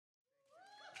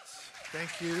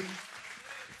Thank you.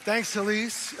 Thanks,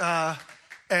 Elise.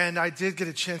 And I did get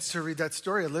a chance to read that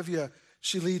story. Olivia,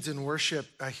 she leads in worship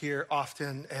here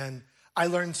often, and I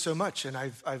learned so much, and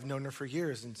I've known her for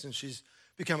years, and since she's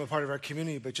become a part of our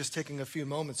community, but just taking a few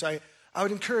moments, I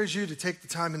would encourage you to take the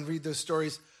time and read those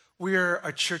stories. We're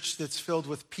a church that's filled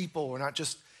with people. We're not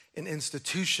just an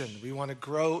institution. We want to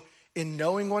grow in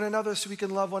knowing one another so we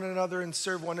can love one another and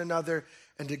serve one another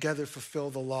and together fulfill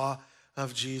the law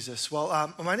of Jesus.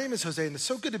 Well, my name is Jose, and it's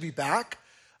so good to be back.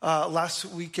 Last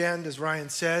weekend, as Ryan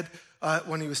said,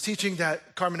 when he was teaching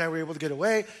that Carmen and I were able to get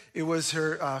away, it was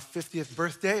her 50th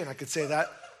birthday, and I could say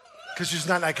that because she's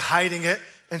not like hiding it,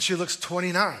 and she looks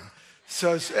 29.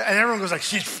 So, and everyone goes like,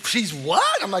 she's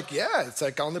what? I'm like, yeah, it's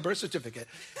like on the birth certificate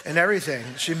and everything.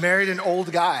 She married an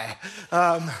old guy.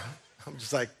 I'm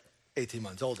just like 18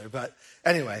 months older, but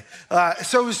anyway.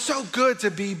 So it was so good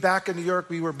to be back in New York.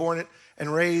 We were born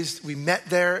and raised. We met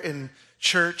there in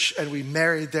church, and we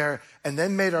married there, and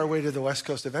then made our way to the West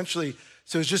Coast eventually.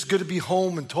 So it was just good to be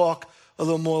home and talk a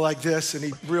little more like this and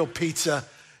eat real pizza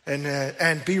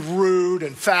and be rude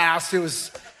and fast. It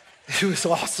was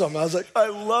awesome. I was like, I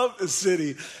love this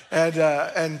city.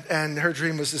 And her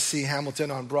dream was to see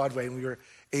Hamilton on Broadway, and we were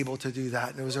able to do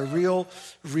that. And it was a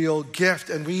real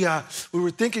gift. And we were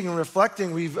thinking and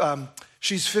reflecting.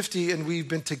 She's 50, and we've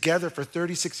been together for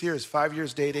 36 years, 5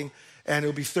 years dating, and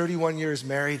it'll be 31 years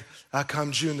married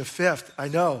come June the 5th. I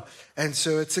know. And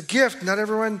so it's a gift. Not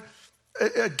everyone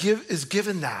is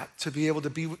given that, to be able to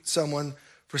be with someone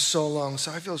for so long.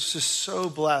 So I feel just so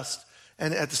blessed.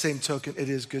 And at the same token, it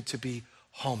is good to be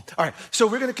home. All right, so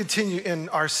we're going to continue in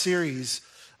our series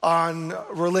on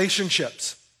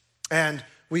relationships. And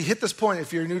we hit this point,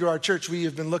 if you're new to our church, we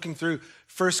have been looking through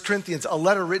 1 Corinthians, a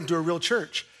letter written to a real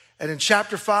church. And in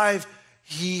chapter 5,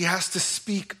 he has to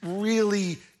speak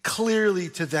really clearly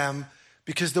to them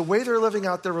because the way they're living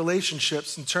out their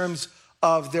relationships in terms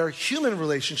of their human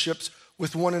relationships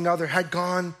with one another had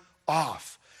gone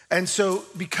off. And so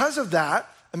because of that,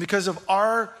 and because of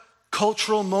our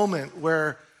cultural moment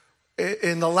where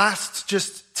in the last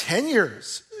just 10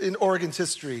 years in Oregon's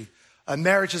history,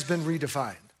 marriage has been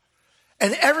redefined.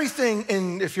 And everything,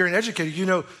 if you're an educator, you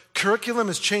know curriculum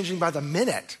is changing by the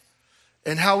minute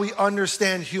and how we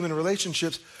understand human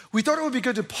relationships. We thought it would be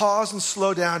good to pause and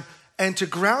slow down and to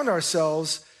ground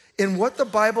ourselves in what the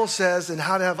Bible says and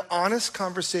how to have honest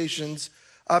conversations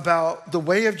about the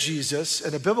way of Jesus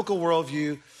and a biblical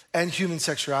worldview and human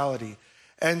sexuality.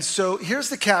 And so here's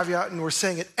the caveat, and we're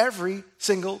saying it every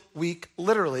single week,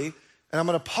 literally, and I'm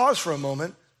going to pause for a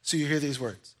moment so you hear these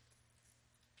words.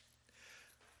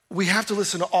 We have to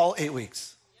listen to all 8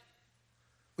 weeks.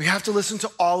 We have to listen to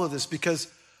all of this because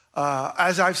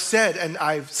as I've said and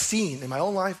I've seen in my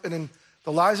own life and in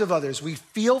the lives of others, we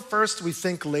feel first, we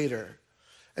think later.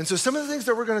 And so some of the things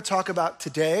that we're going to talk about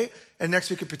today and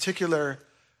next week in particular,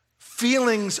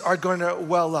 feelings are going to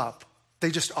well up.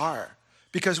 They just are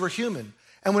because we're human.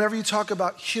 And whenever you talk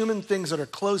about human things that are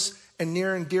close and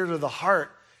near and dear to the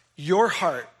heart, your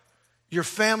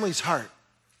family's heart,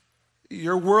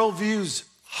 your worldview's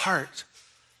heart,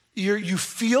 you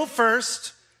feel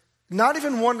first, not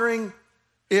even wondering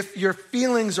if your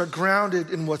feelings are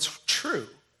grounded in what's true.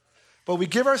 But we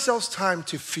give ourselves time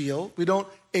to feel. We don't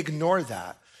ignore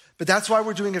that. But that's why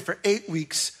we're doing it for 8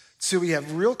 weeks, so we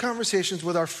have real conversations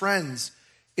with our friends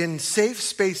in safe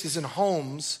spaces and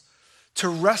homes to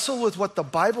wrestle with what the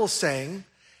Bible's saying,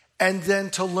 and then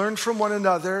to learn from one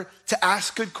another, to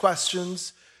ask good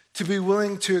questions, to be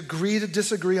willing to agree to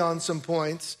disagree on some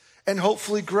points, and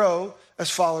hopefully grow as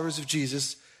followers of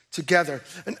Jesus together.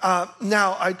 And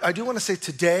now, I do want to say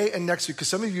today and next week, because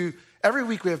some of you, every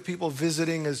week we have people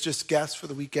visiting as just guests for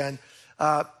the weekend.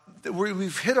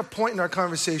 We've hit a point in our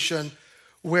conversation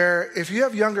where if you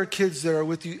have younger kids that are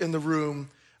with you in the room,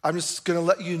 I'm just going to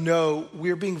let you know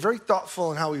we're being very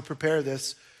thoughtful in how we prepare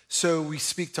this so we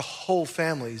speak to whole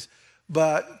families.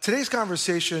 But today's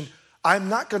conversation, I'm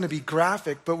not going to be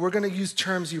graphic, but we're going to use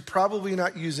terms you're probably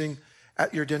not using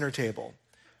at your dinner table.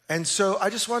 And so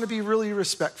I just want to be really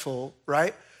respectful,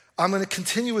 right? I'm going to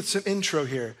continue with some intro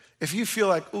here. If you feel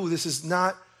like, ooh, this is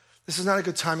not a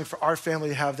good timing for our family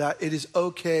to have that, it is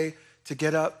okay to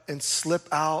get up and slip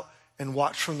out and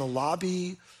watch from the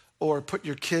lobby, or put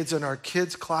your kids in our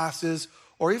kids' classes,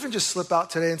 or even just slip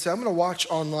out today and say, I'm going to watch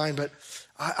online, but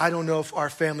I don't know if our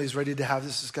family is ready to have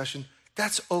this discussion.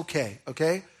 That's okay?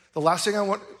 The last thing I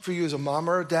want for you as a mom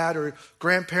or a dad or a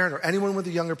grandparent or anyone with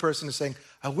a younger person is saying,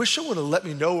 I wish someone would have let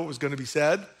me know what was going to be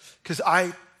said, because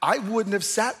I wouldn't have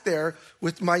sat there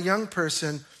with my young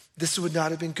person. This would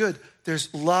not have been good.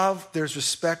 There's love, there's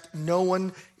respect. No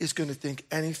one is going to think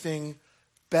anything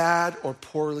bad or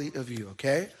poorly of you,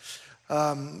 okay?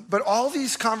 But all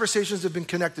these conversations have been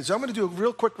connected. So I'm going to do a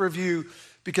real quick review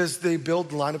because they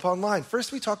build line upon line.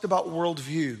 First, we talked about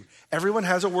worldview. Everyone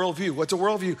has a worldview. What's a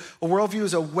worldview? A worldview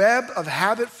is a web of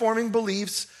habit-forming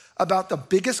beliefs about the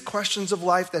biggest questions of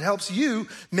life that helps you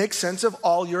make sense of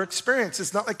all your experience.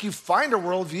 It's not like you find a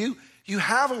worldview. You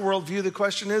have a worldview. The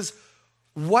question is,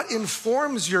 what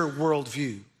informs your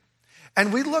worldview?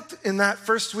 And we looked in that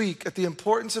first week at the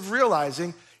importance of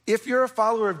realizing if you're a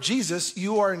follower of Jesus,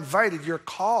 you are invited, you're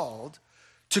called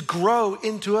to grow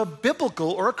into a biblical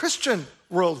or a Christian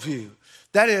worldview.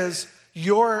 That is,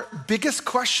 your biggest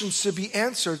questions should be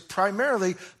answered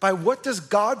primarily by what does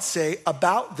God say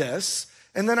about this?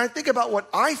 And then I think about what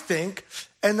I think,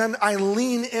 and then I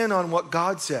lean in on what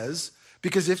God says.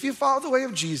 Because if you follow the way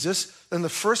of Jesus, then the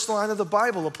first line of the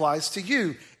Bible applies to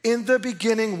you. In the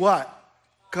beginning, what?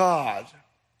 God.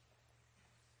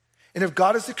 And if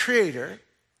God is the creator,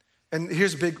 and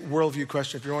here's a big worldview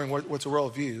question if you're wondering what's a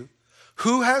worldview,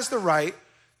 who has the right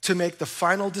to make the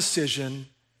final decision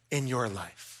in your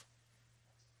life?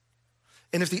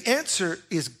 And if the answer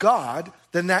is God,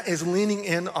 then that is leaning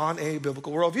in on a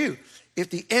biblical worldview. If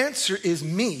the answer is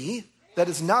me, that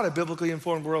is not a biblically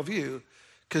informed worldview,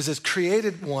 because as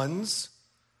created ones,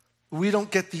 we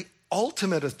don't get the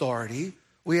ultimate authority.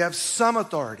 We have some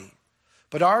authority,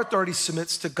 but our authority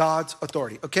submits to God's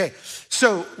authority. Okay,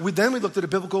 so we looked at a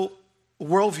biblical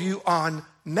worldview on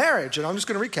marriage, and I'm just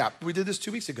going to recap. We did this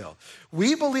 2 weeks ago.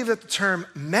 We believe that the term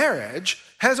marriage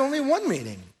has only one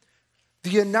meaning: the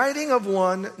uniting of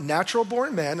one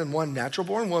natural-born man and one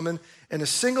natural-born woman in a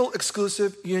single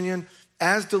exclusive union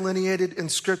as delineated in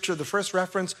Scripture. The first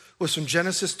reference was from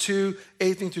Genesis 2,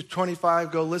 18 through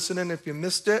 25. Go listen in if you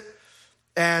missed it.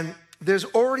 And there's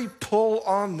already pull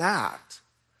on that.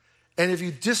 And if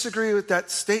you disagree with that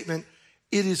statement,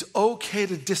 it is okay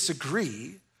to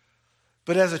disagree.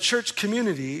 But as a church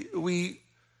community, we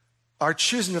are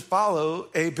choosing to follow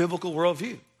a biblical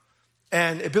worldview.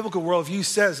 And a biblical worldview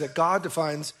says that God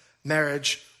defines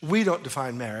marriage. We don't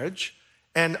define marriage.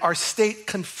 And our state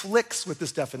conflicts with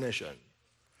this definition.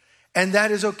 And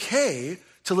that is okay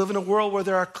to live in a world where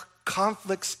there are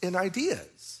conflicts in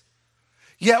ideas.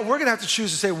 Yet we're going to have to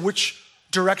choose to say, which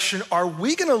direction are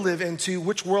we going to live into?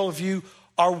 Which worldview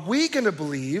are we going to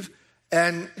believe?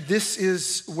 And this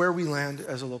is where we land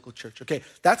as a local church. Okay,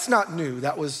 that's not new.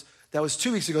 That was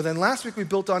 2 weeks ago. Then last week we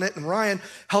built on it, and Ryan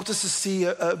helped us to see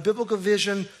a biblical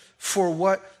vision for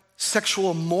what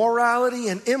sexual morality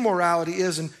and immorality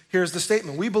is. And here's the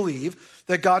statement. We believe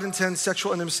that God intends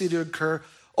sexual intimacy to occur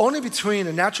only between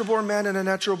a natural-born man and a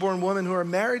natural-born woman who are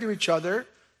married to each other,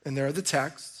 and there are the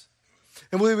texts.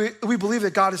 And we believe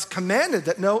that God has commanded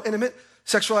that no intimate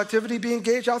sexual activity be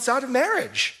engaged outside of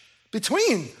marriage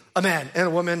between a man and a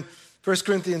woman, 1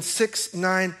 Corinthians 6,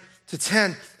 9 to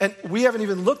 10. And we haven't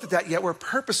even looked at that yet. We're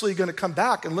purposely going to come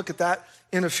back and look at that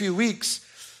in a few weeks.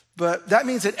 But that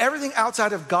means that everything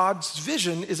outside of God's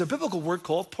vision is a biblical word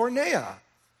called porneia.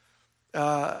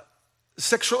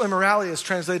 Sexual immorality, as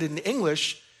translated in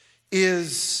English,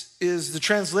 is the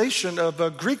translation of a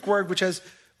Greek word which has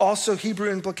also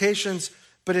Hebrew implications,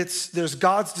 but there's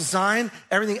God's design.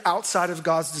 Everything outside of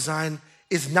God's design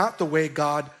is not the way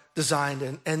God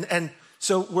designed. And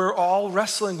so we're all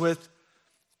wrestling with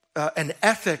an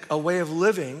ethic, a way of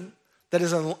living that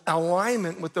is in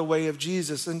alignment with the way of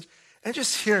Jesus. And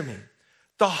just hear me.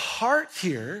 The heart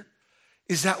here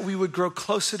is that we would grow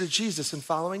closer to Jesus in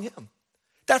following him.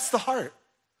 That's the heart.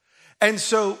 And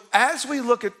so as we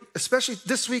look at, especially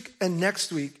this week and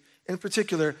next week in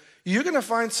particular, you're going to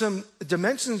find some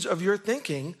dimensions of your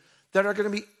thinking that are going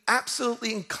to be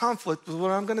absolutely in conflict with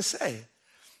what I'm going to say.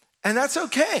 And that's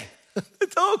okay.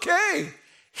 It's okay.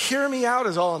 Hear me out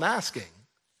is all I'm asking.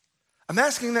 I'm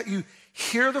asking that you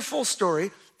hear the full story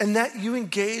and that you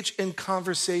engage in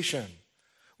conversation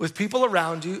with people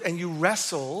around you and you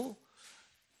wrestle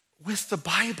with the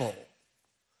Bible.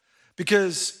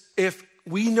 Because if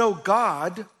we know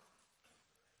God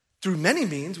through many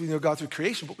means, we know God through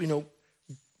creation, but we know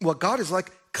what God is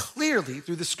like clearly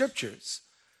through the scriptures.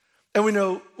 And we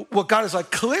know what God is like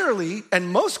clearly and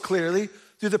most clearly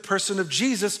through the person of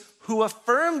Jesus, who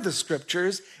affirmed the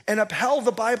scriptures and upheld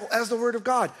the Bible as the word of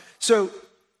God. So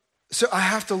I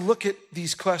have to look at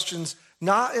these questions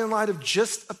not in light of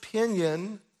just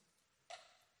opinion,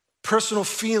 personal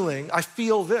feeling. I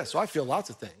feel this. Well, I feel lots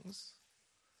of things.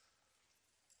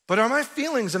 But are my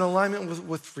feelings in alignment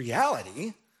with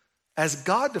reality? As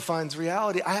God defines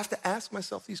reality, I have to ask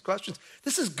myself these questions.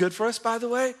 This is good for us, by the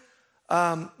way.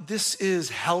 This is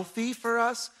healthy for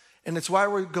us, and it's why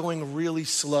we're going really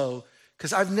slow,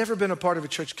 because I've never been a part of a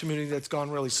church community that's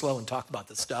gone really slow and talked about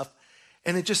this stuff.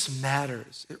 And it just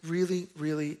matters. It really,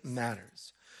 really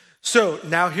matters. So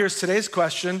now here's today's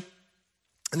question.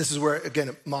 And this is where,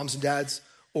 again, moms and dads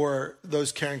or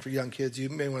those caring for young kids, you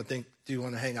may want to think, do you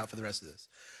want to hang out for the rest of this?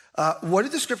 What do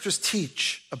the scriptures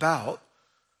teach about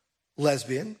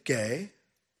lesbian, gay,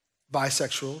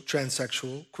 bisexual,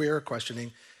 transsexual, queer or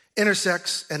questioning,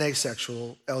 intersex, and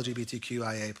asexual,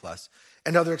 LGBTQIA+,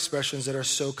 and other expressions that are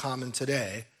so common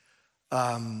today?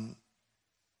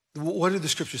 What do the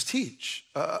scriptures teach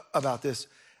about this?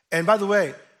 And by the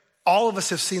way, all of us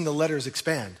have seen the letters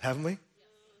expand, haven't we?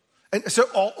 And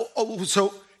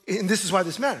and this is why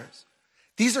this matters.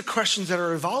 These are questions that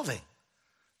are evolving.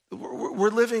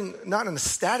 We're living not in a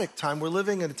static time, we're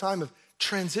living in a time of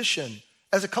transition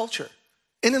as a culture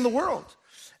and in the world.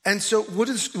 And so what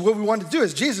we want to do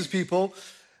as Jesus people,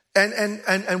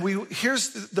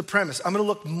 here's the premise. I'm gonna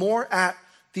look more at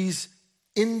these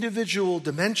individual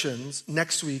dimensions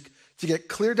next week to get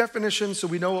clear definitions so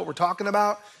we know what we're talking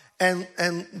about and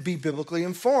be biblically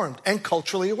informed and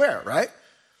culturally aware, right?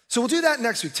 So we'll do that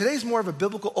next week. Today's more of a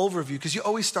biblical overview because you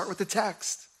always start with the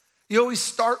text. You always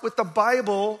start with the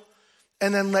Bible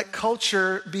and then let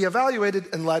culture be evaluated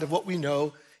in light of what we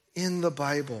know in the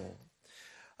Bible.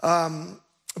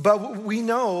 But we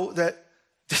know that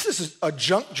this is a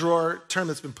junk drawer term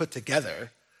that's been put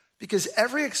together because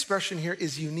every expression here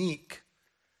is unique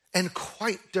and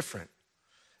quite different,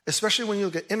 especially when you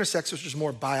look at intersex, which is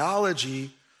more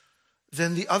biology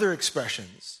than the other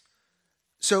expressions.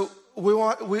 So we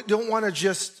don't want to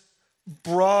just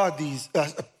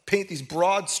paint these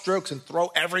broad strokes and throw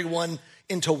everyone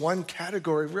into one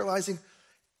category, realizing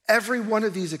every one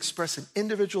of these express an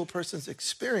individual person's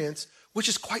experience, which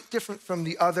is quite different from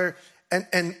the other.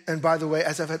 And by the way,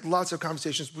 as I've had lots of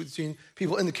conversations between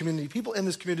people in the community, people in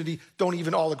this community don't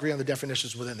even all agree on the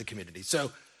definitions within the community.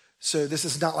 So this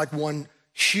is not like one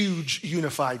huge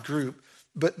unified group,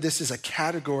 but this is a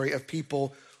category of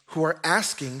people who are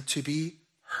asking to be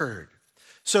heard.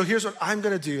 So here's what I'm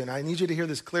gonna do, and I need you to hear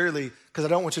this clearly because I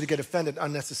don't want you to get offended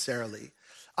unnecessarily.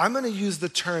 I'm gonna use the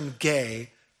term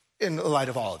gay in the light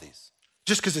of all of these,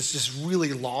 just because it's just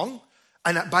really long.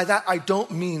 And by that, I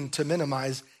don't mean to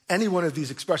minimize any one of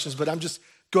these expressions, but I'm just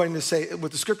going to say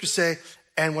what the scriptures say,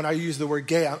 and when I use the word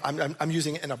gay, I'm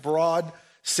using it in a broad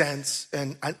sense,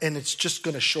 and it's just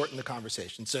gonna shorten the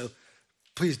conversation. So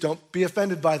please don't be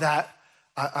offended by that.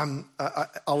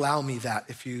 Allow me that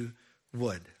if you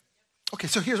would. Okay,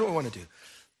 so here's what we want to do.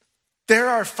 There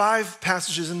are 5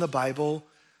 passages in the Bible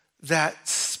that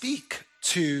speak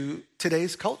to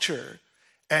today's culture.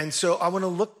 And so I want to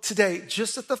look today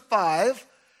just at the 5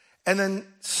 and then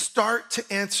start to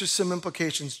answer some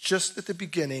implications just at the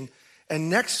beginning. And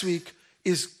next week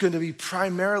is going to be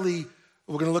primarily,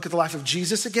 we're going to look at the life of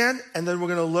Jesus again, and then we're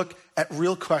going to look at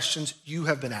real questions you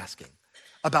have been asking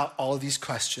about all of these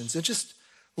questions. And just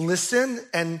listen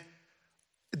and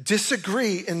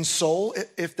disagree in soul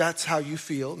if that's how you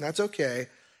feel, and that's okay.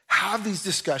 Have these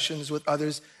discussions with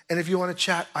others, and if you want to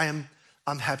chat, I'm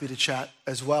happy to chat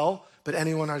as well, but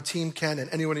anyone on our team can, and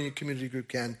anyone in your community group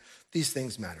can. These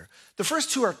things matter. The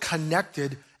first 2 are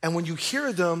connected, and when you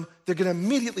hear them, they're going to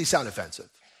immediately sound offensive.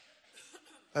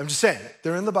 I'm just saying,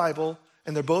 they're in the Bible,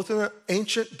 and they're both in an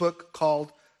ancient book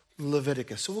called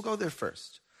Leviticus. So we'll go there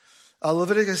first.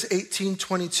 Leviticus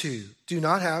 18:22. Do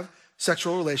not have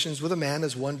sexual relations with a man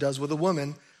as one does with a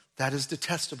woman. That is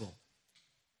detestable.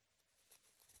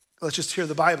 Let's just hear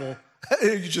the Bible.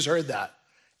 You just heard that.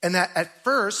 And that at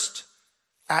first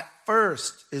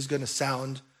is going to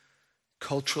sound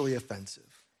culturally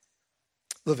offensive.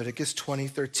 Leviticus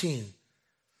 20:13.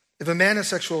 If a man has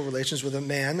sexual relations with a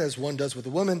man as one does with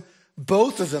a woman,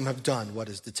 both of them have done what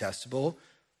is detestable.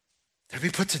 They'll be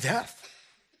put to death.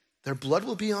 Their blood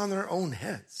will be on their own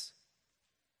heads.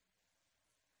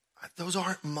 Those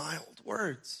aren't mild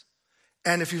words.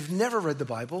 And if you've never read the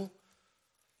Bible,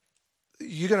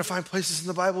 you're going to find places in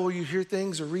the Bible where you hear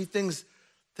things or read things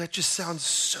that just sound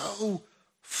so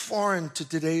foreign to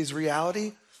today's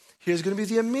reality. Here's going to be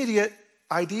the immediate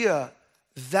idea.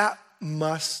 That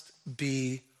must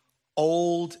be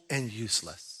old and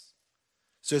useless.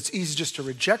 So it's easy just to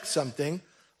reject something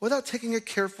without taking a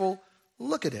careful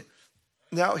look at it.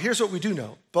 Now, here's what we do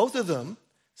know. Both of them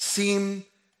seem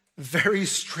very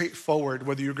straightforward,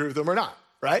 whether you agree with them or not,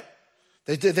 right?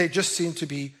 They just seem to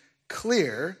be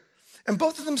clear. And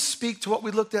both of them speak to what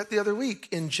we looked at the other week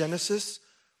in Genesis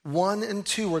 1 and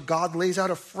 2, where God lays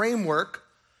out a framework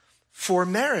for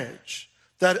marriage,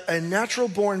 that a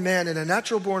natural-born man and a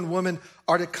natural-born woman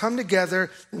are to come together,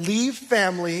 leave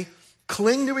family,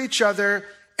 cling to each other,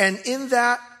 and in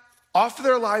that, offer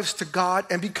their lives to God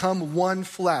and become one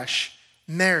flesh,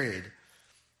 married.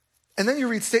 And then you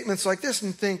read statements like this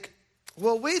and think,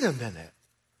 well, wait a minute.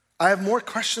 I have more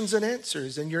questions than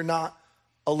answers, and you're not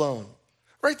alone.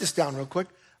 Write this down real quick.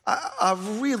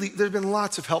 There's been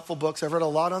lots of helpful books. I've read a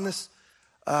lot on this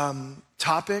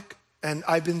topic, and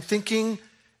I've been thinking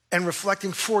and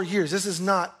reflecting for years. This is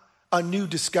not a new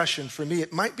discussion for me.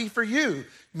 It might be for you.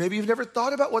 Maybe you've never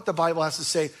thought about what the Bible has to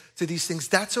say to these things.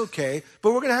 That's okay,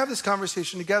 but we're going to have this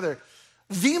conversation together.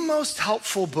 The most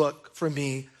helpful book for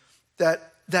me that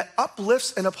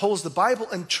uplifts and upholds the Bible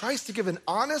and tries to give an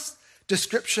honest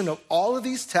description of all of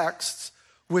these texts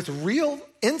with real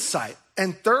insight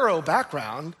and thorough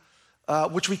background,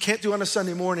 which we can't do on a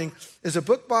Sunday morning, is a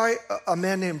book by a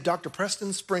man named Dr.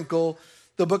 Preston Sprinkle.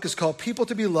 The book is called People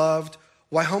to be Loved: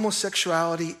 Why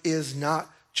Homosexuality is Not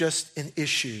Just an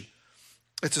Issue.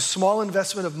 It's a small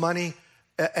investment of money,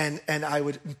 and I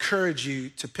would encourage you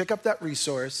to pick up that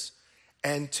resource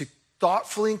and to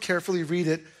thoughtfully and carefully read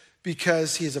it,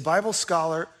 because he is a Bible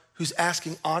scholar who's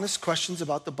asking honest questions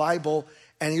about the Bible,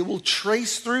 and he will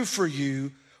trace through for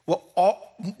you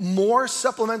more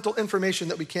supplemental information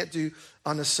that we can't do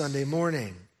on a Sunday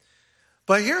morning.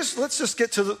 But let's just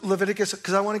get to Leviticus,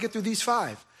 because I want to get through these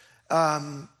 5.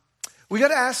 We got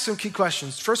to ask some key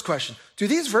questions. First question, do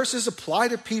these verses apply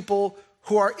to people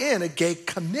who are in a gay,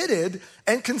 committed,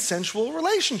 and consensual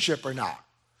relationship or not?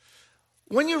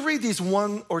 When you read these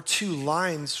 1 or 2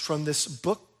 lines from this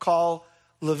book called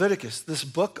Leviticus, this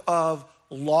book of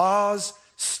laws,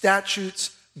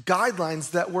 statutes,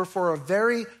 guidelines that were for a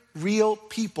very real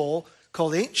people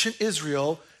called ancient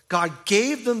Israel, God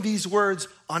gave them these words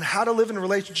on how to live in a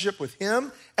relationship with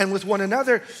him and with one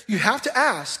another. You have to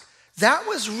ask, that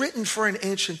was written for an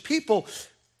ancient people.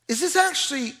 Is this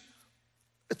actually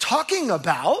talking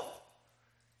about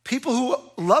people who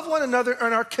love one another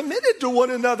and are committed to one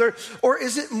another, or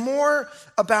is it more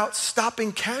about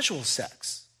stopping casual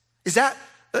sex? Is that,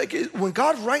 like, when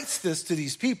God writes this to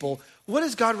these people, what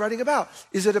is God writing about?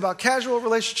 Is it about casual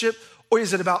relationship, or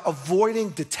is it about avoiding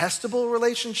detestable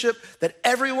relationship that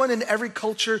everyone in every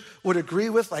culture would agree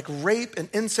with, like rape and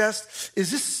incest?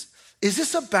 Is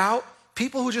this about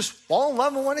people who just fall in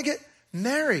love and want to get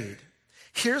married?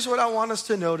 Here's what I want us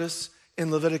to notice in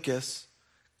Leviticus,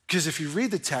 because if you read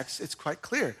the text, it's quite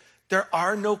clear. There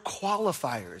are no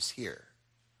qualifiers here.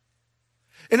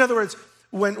 In other words,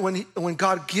 when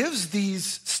God gives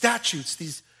these statutes,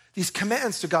 these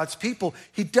commands to God's people,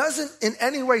 he doesn't in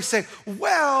any way say,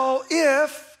 well,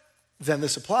 if, then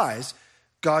this applies.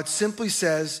 God simply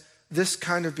says, this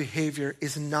kind of behavior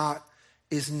is not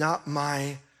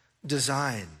my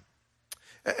design.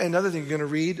 Another thing you're going to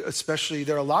read, especially,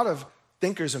 there are a lot of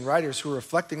thinkers and writers who are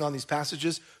reflecting on these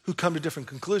passages who come to different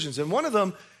conclusions. And one of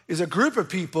them is a group of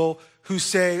people who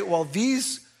say, well,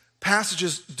 these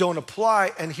passages don't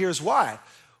apply, and here's why.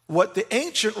 What the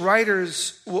ancient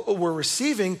writers were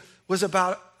receiving was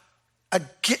about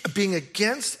being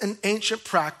against an ancient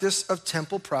practice of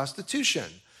temple prostitution.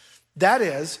 That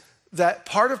is, that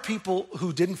part of people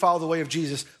who didn't follow the way of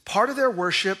Jesus, part of their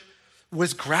worship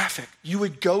was graphic. You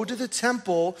would go to the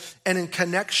temple, and in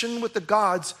connection with the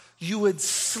gods, you would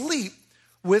sleep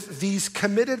with these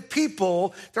committed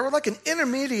people that were like an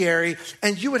intermediary,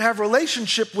 and you would have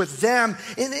relationship with them.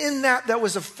 And in that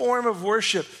was a form of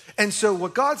worship. And so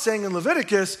what God's saying in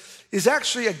Leviticus is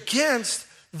actually against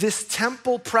this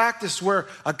temple practice where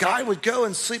a guy would go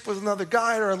and sleep with another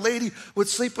guy, or a lady would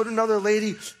sleep with another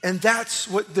lady. And that's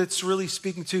what that's really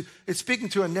speaking to. It's speaking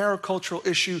to a narrow cultural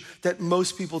issue that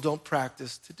most people don't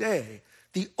practice today.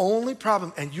 The only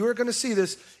problem, and you're going to see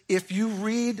this if you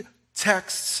read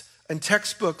texts and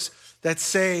textbooks that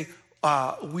say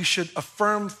we should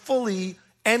affirm fully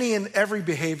any and every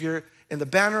behavior in the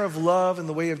banner of love and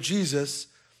the way of Jesus,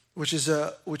 which is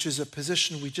a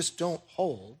position we just don't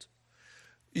hold.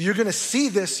 You're going to see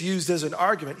this used as an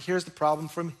argument. Here's the problem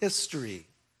from history.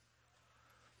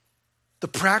 The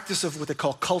practice of what they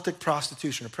call cultic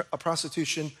prostitution, a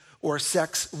prostitution or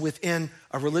sex within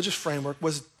a religious framework,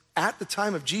 was at the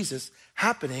time of Jesus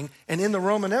happening, and in the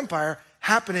Roman Empire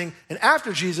happening, and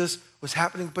after Jesus was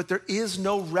happening, but there is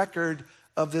no record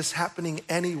of this happening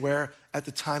anywhere at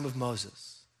the time of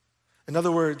Moses. In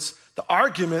other words, the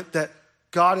argument that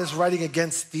God is writing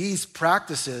against these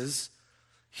practices,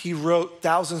 he wrote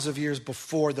thousands of years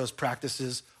before those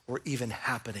practices were even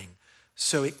happening.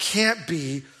 So it can't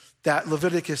be that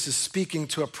Leviticus is speaking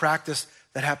to a practice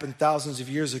that happened thousands of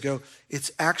years ago.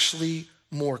 It's actually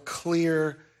more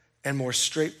clear and more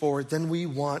straightforward than we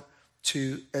want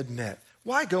to admit.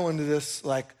 Why go into this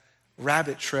like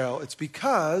rabbit trail? It's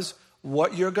because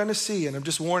what you're going to see, and I'm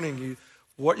just warning you,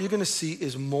 what you're going to see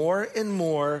is more and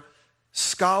more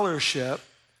scholarship,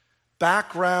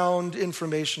 background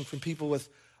information from people with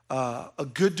a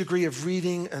good degree of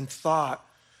reading and thought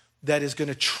that is going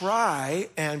to try,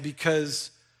 and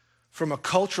because from a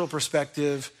cultural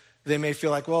perspective, they may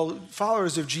feel like, well,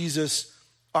 followers of Jesus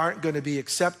aren't going to be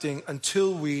accepting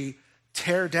until we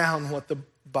tear down what the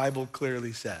Bible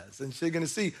clearly says. And so you're going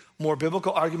to see more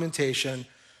biblical argumentation.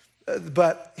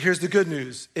 But here's the good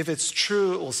news. If it's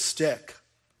true, it will stick.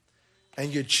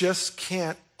 And you just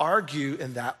can't argue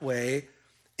in that way,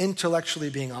 intellectually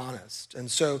being honest. And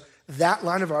so that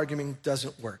line of argument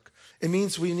doesn't work. It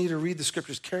means we need to read the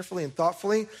scriptures carefully and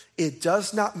thoughtfully. It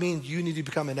does not mean you need to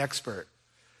become an expert,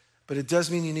 but it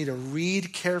does mean you need to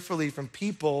read carefully from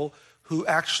people who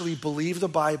actually believe the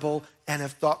Bible and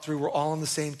have thought through. We're all on the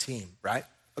same team, right?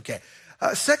 Okay.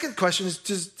 Second question is,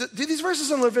 do these verses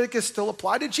in Leviticus still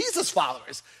apply to Jesus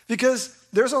followers? Because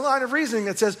there's a line of reasoning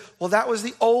that says, well, that was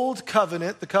the old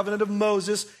covenant, the covenant of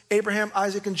Moses, Abraham,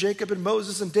 Isaac, and Jacob, and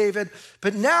Moses and David.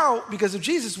 But now, because of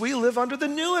Jesus, we live under the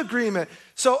new agreement.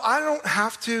 So I don't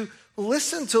have to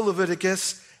listen to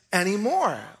Leviticus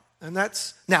anymore. And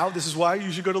now this is why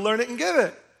you should go to Learn It and Give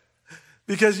It.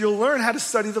 Because you'll learn how to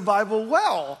study the Bible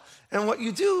well. And what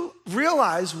you do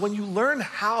realize when you learn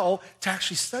how to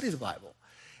actually study the Bible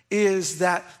is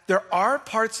that there are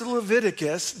parts of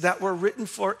Leviticus that were written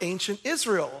for ancient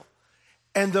Israel.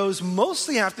 And those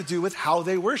mostly have to do with how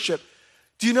they worship.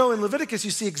 Do you know in Leviticus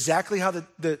you see exactly how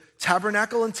the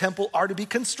tabernacle and temple are to be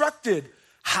constructed,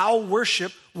 how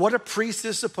worship, what a priest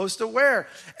is supposed to wear.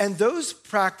 And those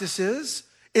practices,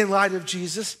 in light of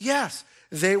Jesus, yes,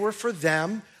 they were for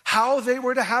them, how they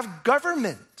were to have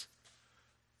government.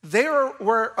 They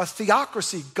were a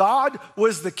theocracy. God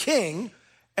was the king,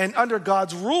 and under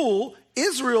God's rule,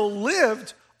 Israel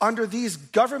lived under these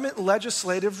government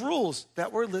legislative rules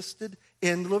that were listed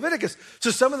in Leviticus. So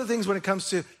some of the things when it comes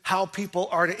to how people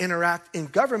are to interact in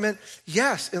government,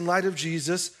 yes, in light of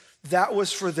Jesus, that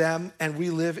was for them, and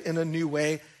we live in a new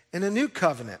way, in a new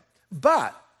covenant.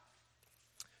 But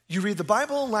you read the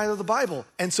Bible in light of the Bible.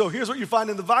 And so here's what you find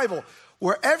in the Bible.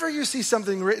 Wherever you see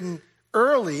something written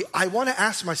early, I want to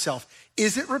ask myself,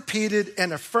 is it repeated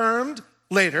and affirmed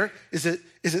later? Is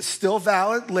it still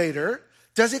valid later?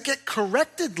 Does it get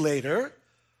corrected later?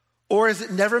 Or is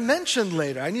it never mentioned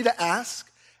later? I need to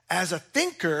ask, as a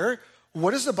thinker,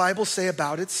 what does the Bible say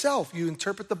about itself? You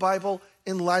interpret the Bible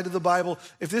in light of the Bible.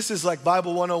 If this is like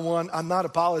Bible 101, I'm not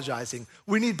apologizing.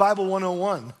 We need Bible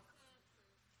 101.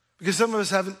 Because some of us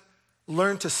haven't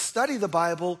learned to study the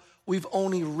Bible. We've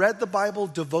only read the Bible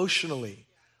devotionally.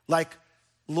 Like,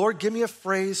 Lord, give me a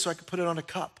phrase so I can put it on a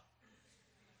cup.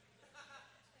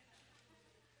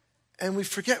 And we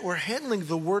forget we're handling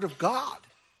the Word of God.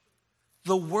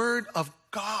 The Word of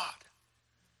God.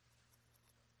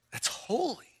 That's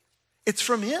holy. It's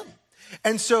from Him.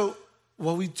 And so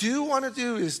what we do want to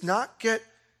do is not get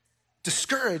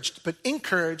discouraged, but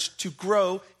encouraged to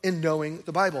grow in knowing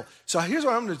the Bible. So here's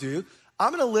what I'm going to do. I'm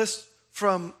going to list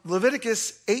from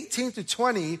Leviticus 18 to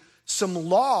 20 some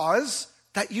laws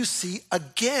that you see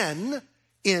again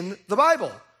in the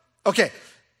Bible. Okay,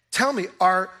 tell me,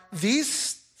 are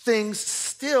these things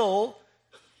still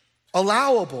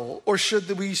allowable, or should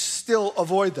we still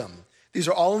avoid them? These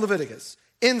are all in Leviticus.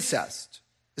 Incest,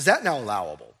 is that now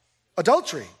allowable?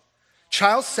 Adultery,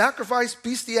 child sacrifice,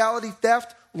 bestiality,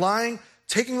 theft, lying,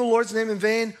 taking the Lord's name in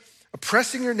vain,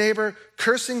 oppressing your neighbor,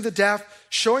 cursing the deaf,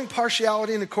 showing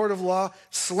partiality in the court of law,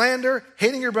 slander,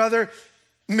 hating your brother,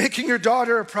 making your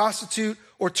daughter a prostitute,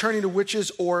 or turning to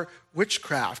witches or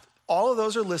witchcraft. All of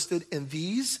those are listed in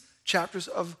these chapters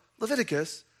of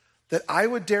Leviticus that I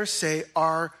would dare say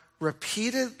are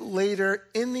repeated later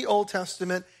in the Old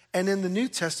Testament and in the New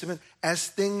Testament as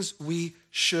things we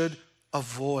should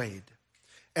avoid.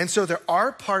 And so there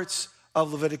are parts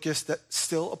of Leviticus that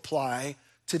still apply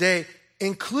today,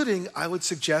 including, I would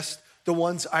suggest, the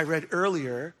ones I read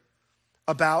earlier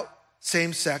about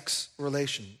same-sex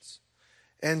relations.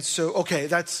 And so, okay,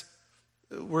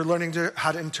 we're learning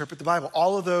how to interpret the Bible.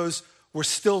 All of those, we're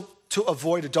still to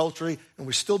avoid adultery, and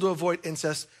we're still to avoid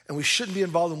incest, and we shouldn't be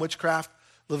involved in witchcraft.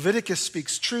 Leviticus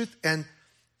speaks truth, and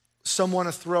some want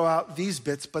to throw out these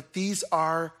bits, but these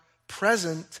are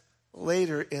present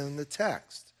later in the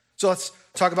text. So let's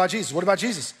talk about Jesus. What about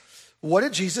Jesus? What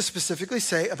did Jesus specifically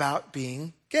say about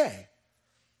being gay?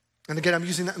 And again, I'm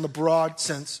using that in the broad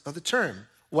sense of the term.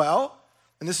 Well,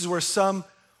 and this is where some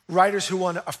writers who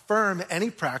want to affirm any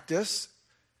practice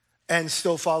and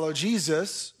still follow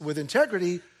Jesus with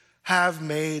integrity have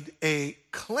made a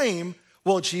claim,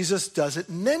 well, Jesus doesn't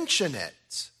mention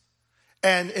it.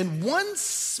 And in one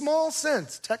small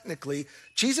sense, technically,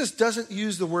 Jesus doesn't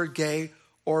use the word gay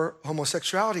or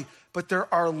homosexuality, but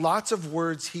there are lots of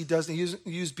words he doesn't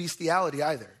use bestiality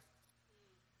either.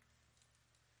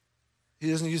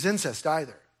 He doesn't use incest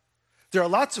either. There are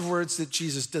lots of words that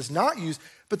Jesus does not use,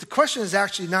 but the question is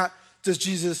actually not, if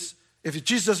Jesus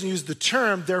doesn't use the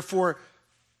term, therefore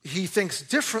he thinks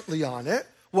differently on it.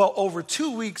 Well, over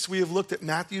 2 weeks, we have looked at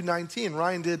Matthew 19.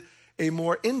 Ryan did a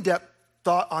more in-depth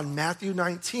thought on Matthew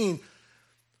 19,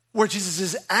 where Jesus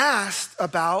is asked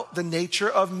about the nature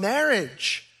of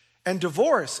marriage and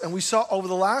divorce. And we saw over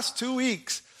the last 2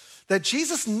 weeks that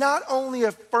Jesus not only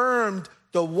affirmed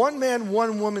the one man,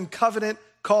 one woman covenant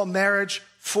called marriage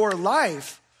for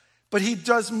life, but he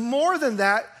does more than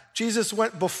that. Jesus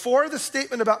went before the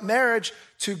statement about marriage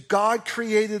to God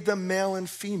created them male and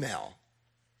female.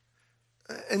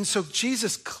 And so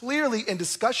Jesus clearly, in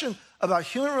discussion about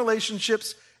human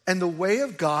relationships and the way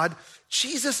of God,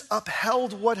 Jesus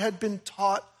upheld what had been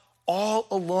taught all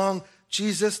along.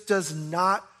 Jesus does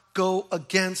not go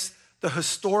against the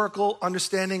historical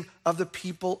understanding of the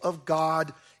people of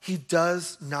God. He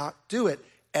does not do it.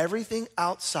 Everything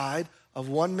outside of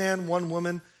one man, one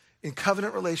woman in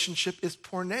covenant relationship is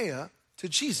porneia to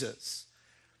Jesus.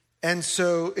 And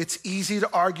so it's easy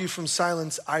to argue from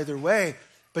silence either way.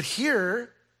 But here,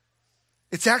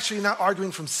 it's actually not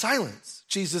arguing from silence.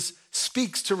 Jesus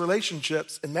speaks to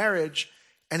relationships and marriage,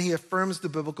 and he affirms the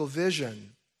biblical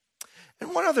vision.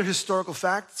 And one other historical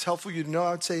fact it's helpful you to know,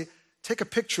 I would say, take a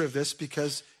picture of this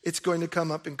because it's going to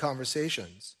come up in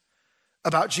conversations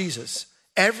about Jesus.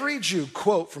 Every Jew,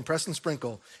 quote from Preston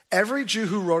Sprinkle, every Jew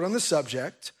who wrote on the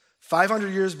subject,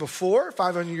 500 years before,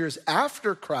 500 years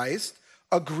after Christ,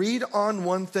 agreed on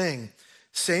one thing.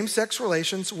 Same-sex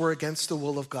relations were against the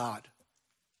will of God.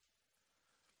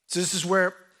 So this is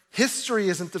where history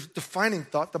isn't the defining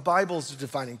thought, the Bible's the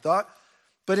defining thought.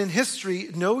 But in history,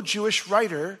 no Jewish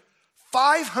writer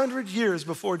 500 years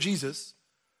before Jesus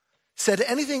said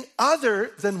anything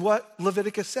other than what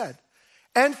Leviticus said.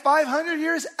 And 500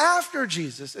 years after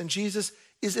Jesus, and Jesus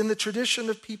is in the tradition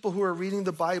of people who are reading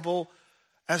the Bible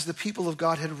as the people of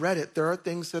God had read it. There are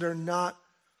things that are not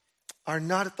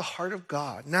at the heart of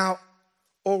God. Now,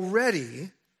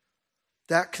 already,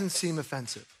 that can seem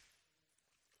offensive.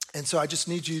 And so I just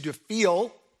need you to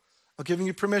feel, I'm giving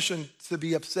you permission to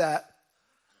be upset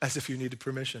as if you needed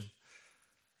permission.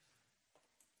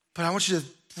 But I want you to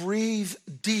breathe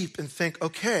deep and think,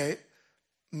 okay,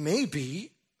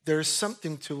 maybe there's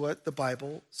something to what the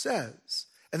Bible says.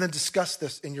 And then discuss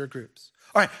this in your groups.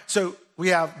 All right, so we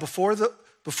have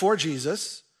before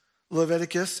Jesus,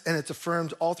 Leviticus, and it's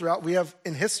affirmed all throughout. We have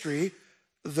in history,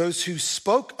 those who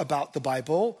spoke about the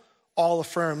Bible all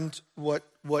affirmed what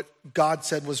God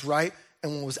said was right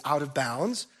and what was out of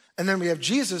bounds. And then we have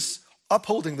Jesus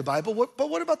upholding the Bible. But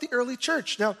what about the early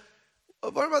church? Now,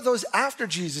 what about those after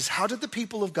Jesus? How did the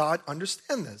people of God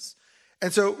understand this?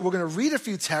 And so we're going to read a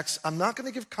few texts. I'm not going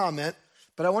to give comment,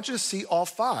 but I want you to see all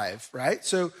five, right?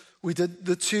 So we did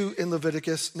the two in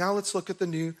Leviticus. Now let's look at the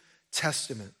New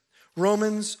Testament.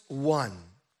 Romans 1. I'm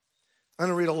going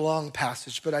to read a long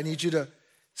passage, but I need you to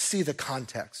see the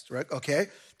context, right? Okay?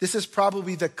 This is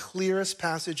probably the clearest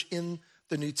passage in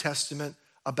the New Testament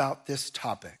about this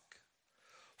topic.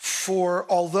 For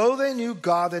although they knew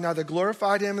God, they neither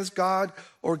glorified him as God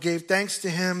or gave thanks to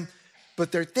him,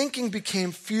 but their thinking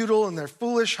became futile and their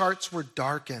foolish hearts were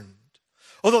darkened.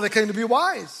 Although they claimed to be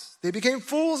wise, they became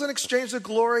fools and exchanged the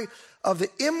glory of the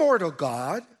immortal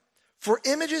God for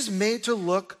images made to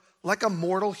look like a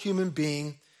mortal human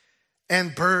being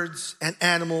and birds and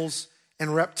animals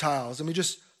and reptiles. Let me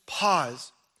just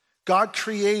pause. God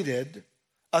created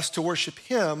us to worship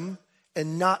him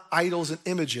and not idols and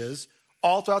images.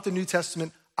 All throughout the New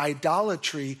Testament,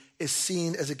 idolatry is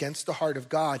seen as against the heart of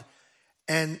God.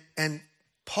 And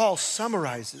Paul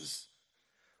summarizes,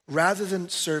 rather than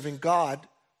serving God,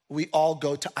 we all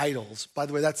go to idols. By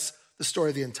the way, that's the story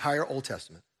of the entire Old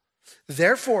Testament.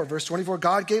 Therefore, verse 24,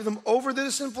 God gave them over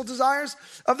the sinful desires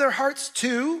of their hearts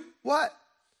to what?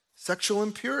 Sexual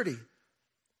impurity,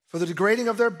 for the degrading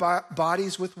of their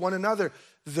bodies with one another.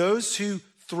 Those who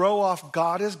throw off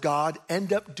God as God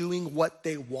end up doing what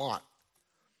they want.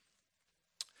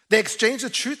 They exchange the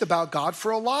truth about God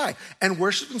for a lie and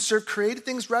worship and serve created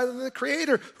things rather than the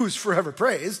Creator, who's forever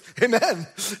praised. Amen.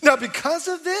 Now, because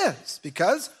of this,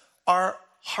 because our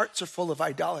hearts are full of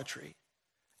idolatry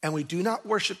and we do not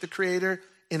worship the Creator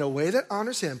in a way that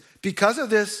honors him, because of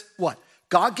this, what?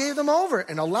 God gave them over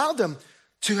and allowed them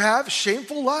to have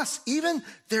shameful lusts. Even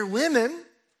their women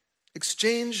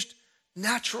exchanged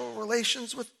natural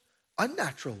relations with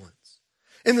unnatural ones.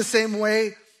 In the same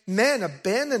way, men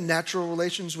abandoned natural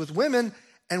relations with women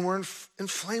and were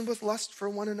inflamed with lust for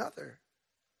one another.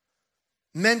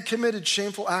 Men committed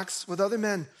shameful acts with other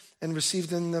men and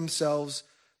received in themselves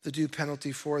the due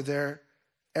penalty for their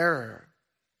error.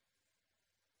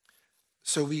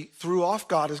 So we threw off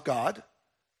God as God.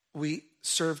 We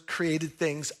served created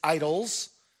things, idols,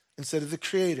 instead of the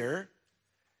creator.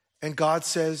 And God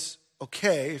says,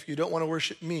 okay, if you don't want to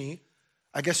worship me,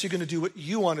 I guess you're going to do what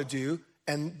you want to do.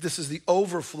 And this is the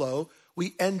overflow.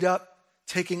 We end up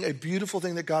taking a beautiful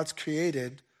thing that God's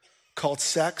created called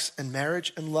sex and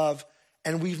marriage and love,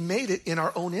 and we've made it in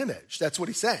our own image. That's what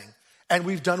he's saying. And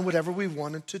we've done whatever we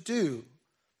wanted to do.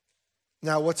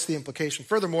 Now, what's the implication?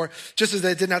 Furthermore, just as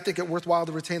they did not think it worthwhile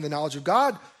to retain the knowledge of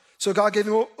God, so God gave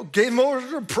them over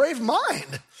to a depraved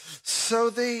mind. So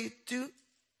they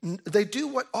do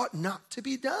what ought not to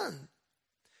be done.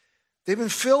 They've been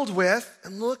filled with,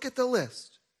 and look at the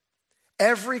list,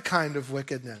 every kind of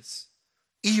wickedness,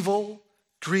 evil,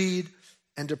 greed,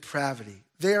 and depravity.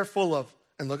 They are full of,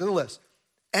 and look at the list,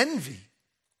 envy,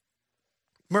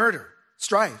 murder,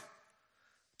 strife,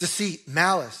 deceit,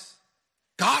 malice,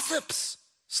 gossips,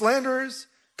 slanderers,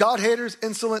 God-haters,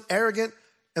 insolent, arrogant,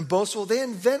 and boastful. They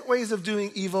invent ways of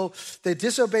doing evil. They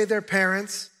disobey their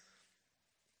parents.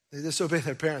 I'm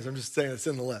just saying it's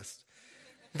in the list.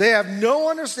 They have no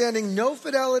understanding, no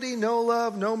fidelity, no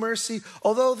love, no mercy.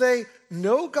 Although they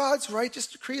know God's righteous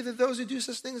decree that those who do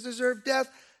such things deserve death,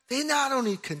 they not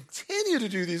only continue to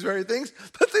do these very things,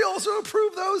 but they also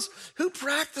approve those who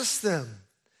practice them.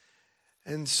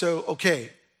 And so,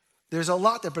 okay, there's a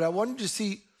lot there, but I wanted you to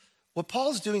see what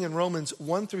Paul's doing in Romans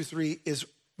 1-3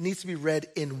 needs to be read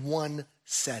in one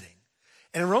setting.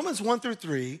 And in Romans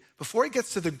 1-3, before he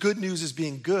gets to the good news as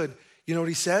being good, you know what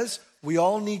he says? We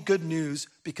all need good news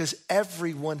because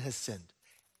everyone has sinned.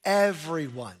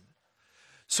 Everyone.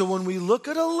 So when we look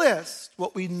at a list,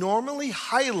 what we normally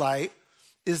highlight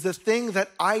is the thing that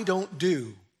I don't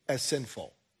do as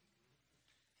sinful.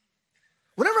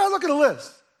 Whenever I look at a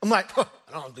list, I'm like, I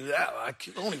don't do that.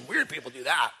 Only weird people do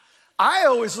that. I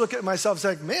always look at myself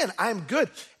saying, man, I'm good.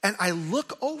 And I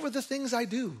look over the things I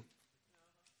do.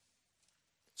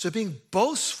 So being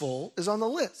boastful is on the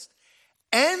list.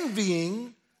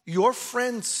 Envying your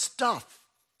friend's stuff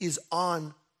is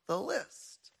on the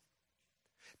list.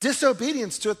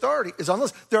 Disobedience to authority is on the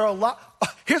list. There are a lot.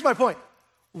 Here's my point.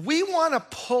 We want to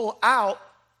pull out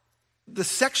the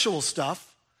sexual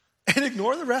stuff and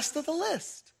ignore the rest of the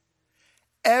list.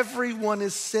 Everyone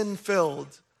is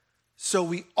sin-filled, so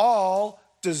we all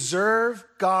deserve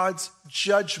God's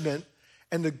judgment.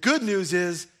 And the good news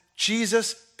is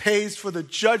Jesus pays for the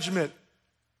judgment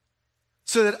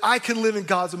so that I can live in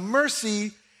God's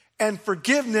mercy and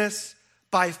forgiveness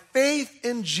by faith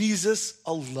in Jesus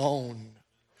alone.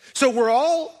 So we're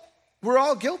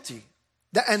all guilty.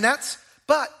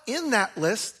 But in that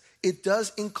list, it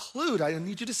does include, I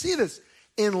need you to see this,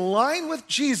 in line with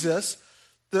Jesus,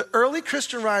 the early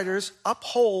Christian writers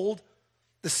uphold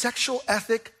the sexual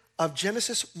ethic of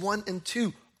Genesis 1 and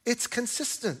 2. It's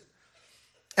consistent.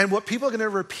 And what people are going to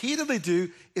repeatedly do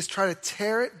is try to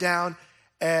tear it down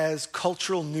as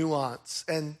cultural nuance.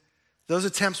 And those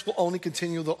attempts will only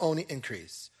continue, they'll only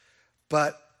increase.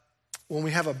 But when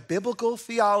we have a biblical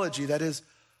theology, that is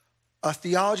a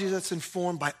theology that's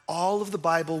informed by all of the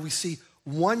Bible, we see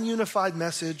one unified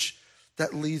message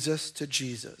that leads us to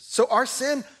Jesus. So our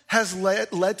sin has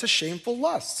led to shameful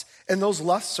lusts. And those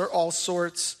lusts are all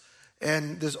sorts,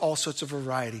 and there's all sorts of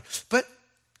variety. But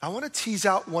I want to tease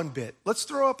out one bit. Let's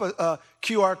throw up a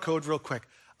QR code real quick.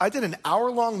 I did an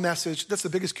hour-long message. That's the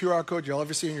biggest QR code you'll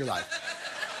ever see in your life.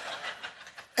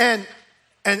 And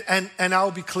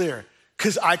I'll be clear,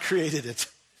 because I created it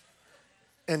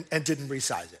and didn't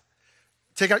resize it.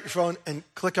 Take out your phone and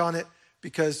click on it,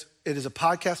 because it is a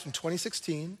podcast from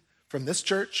 2016 from this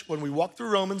church. When we walk through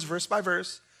Romans verse by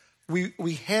verse,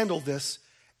 we handle this,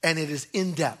 and it is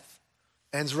in depth.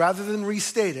 And rather than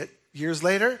restate it, years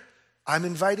later, I'm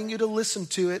inviting you to listen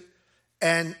to it,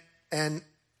 and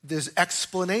there's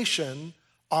explanation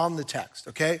on the text,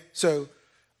 okay? So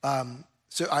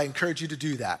I encourage you to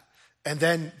do that, and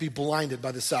then be blinded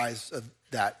by the size of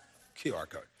that QR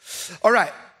code. All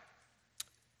right.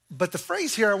 But the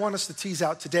phrase here I want us to tease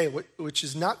out today, which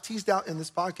is not teased out in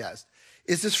this podcast,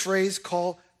 is this phrase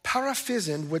called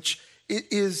paraphysin, which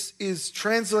is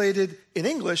translated in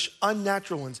English,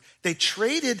 unnatural ones. They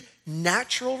traded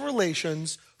natural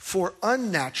relations for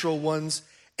unnatural ones,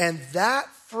 and that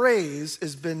phrase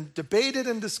has been debated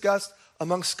and discussed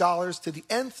among scholars to the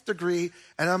nth degree,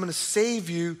 and I'm going to save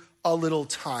you a little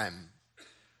time.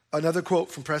 Another quote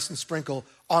from Preston Sprinkle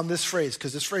on this phrase,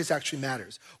 because this phrase actually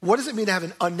matters. What does it mean to have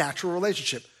an unnatural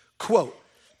relationship? Quote,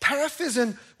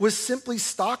 paraphysin was simply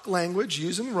stock language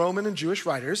used in Roman and Jewish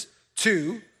writers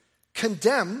to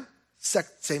condemn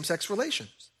same-sex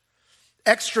relations.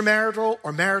 Extramarital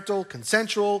or marital,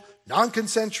 consensual,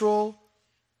 non-consensual,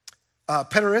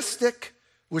 pederistic,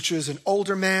 which is an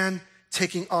older man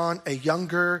taking on a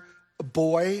younger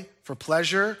boy for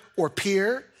pleasure, or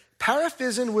peer.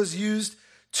 Paraphisin was used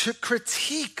to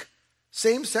critique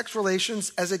same-sex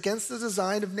relations as against the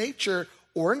design of nature,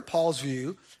 or in Paul's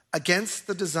view, against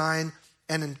the design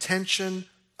and intention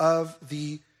of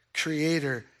the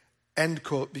Creator, end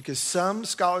quote. Because some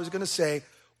scholars are going to say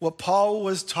what Paul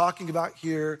was talking about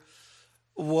here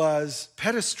was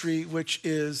pedestry, which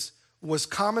was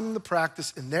common in the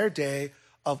practice in their day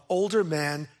of older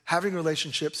men having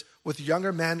relationships with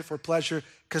younger men for pleasure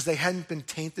because they hadn't been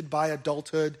tainted by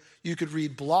adulthood. You could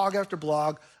read blog after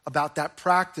blog about that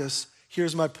practice.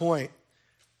 Here's my point.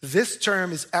 This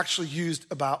term is actually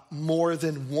used about more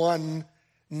than one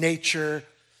nature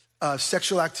of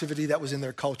sexual activity that was in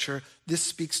their culture. This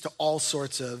speaks to all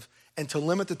sorts of, and to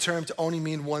limit the term to only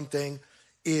mean one thing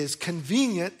is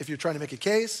convenient if you're trying to make a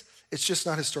case. It's just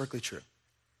not historically true,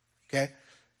 okay?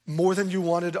 More than you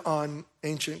wanted on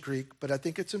ancient Greek, but I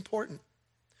think it's important.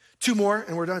 Two more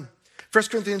and we're done. 1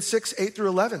 Corinthians 6, 8 through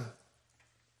 11.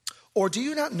 Or do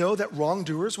you not know that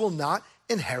wrongdoers will not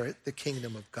inherit the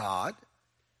kingdom of God?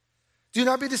 Do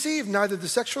not be deceived, neither the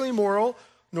sexually immoral,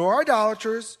 nor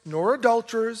idolaters, nor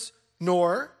adulterers,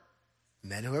 nor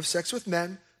men who have sex with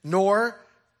men, nor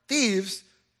thieves,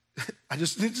 I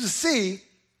just need to see,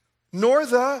 nor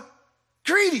the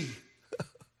greedy.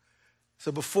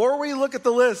 So before we look at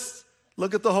the list,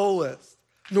 look at the whole list.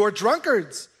 Nor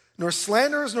drunkards, nor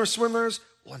slanderers, nor swindlers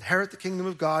will inherit the kingdom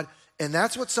of God. And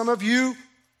that's what some of you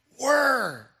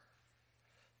were.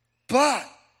 But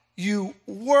you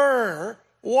were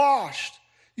washed.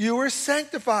 You were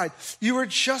sanctified. You were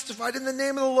justified in the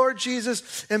name of the Lord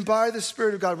Jesus and by the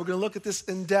Spirit of God. We're going to look at this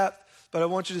in depth, but I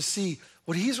want you to see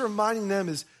what he's reminding them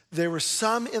is there were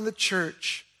some in the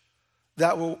church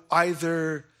that were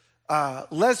either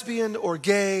lesbian or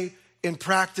gay in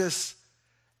practice,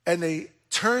 and they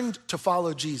turned to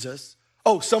follow Jesus.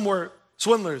 Oh, some were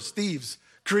swindlers, thieves,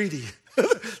 greedy.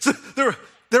 So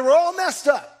they were all messed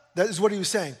up. That is what he was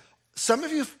saying. Some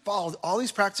of you followed all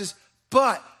these practices,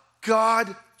 but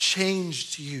God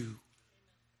changed you.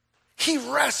 He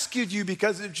rescued you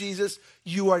because of Jesus.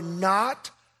 You are not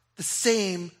the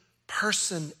same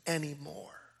person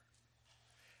anymore.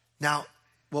 Now,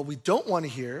 what we don't want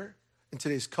to hear in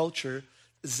today's culture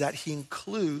is that he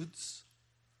includes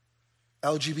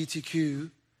LGBTQ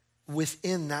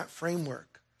within that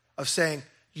framework of saying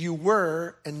you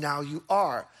were and now you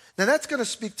are. Now that's going to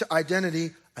speak to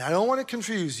identity, and I don't want to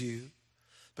confuse you,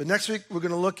 but next week we're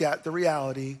going to look at the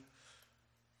reality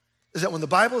is that when the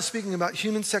Bible is speaking about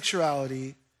human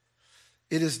sexuality,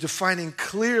 it is defining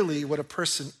clearly what a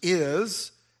person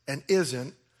is and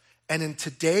isn't. And in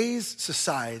today's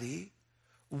society,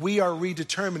 we are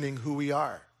redetermining who we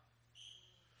are,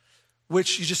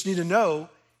 which you just need to know.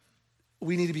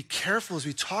 We need to be careful as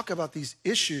we talk about these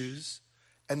issues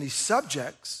and these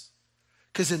subjects,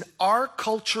 because in our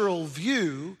cultural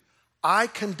view, I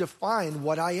can define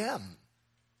what I am.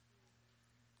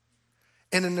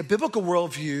 And in the biblical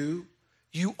worldview,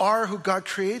 you are who God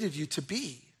created you to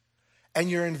be. And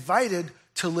you're invited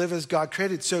to live as God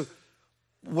created. So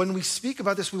when we speak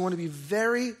about this, we want to be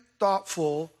very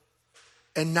thoughtful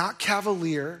and not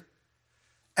cavalier.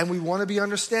 And we want to be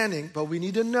understanding, but we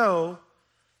need to know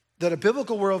that a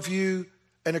biblical worldview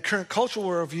and a current cultural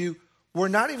worldview, we're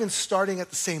not even starting at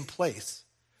the same place.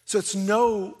 So it's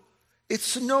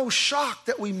no shock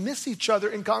that we miss each other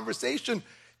in conversation.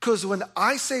 Because when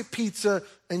I say pizza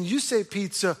and you say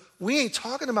pizza, we ain't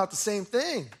talking about the same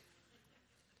thing.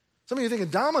 Some of you thinking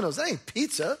Domino's, that ain't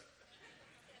pizza.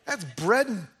 That's bread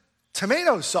and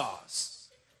tomato sauce.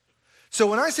 So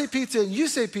when I say pizza and you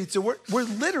say pizza, we're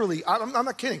literally, I'm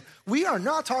not kidding, we are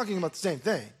not talking about the same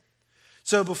thing.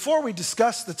 So before we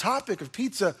discuss the topic of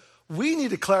pizza, we need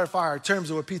to clarify our terms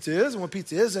of what pizza is and what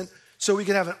pizza isn't, so we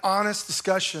can have an honest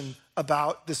discussion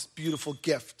about this beautiful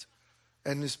gift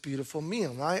and this beautiful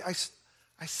meal. Now,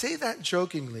 I say that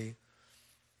jokingly,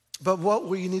 but what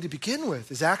we need to begin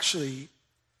with is actually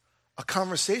a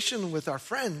conversation with our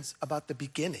friends about the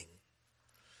beginning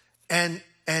and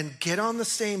get on the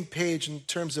same page in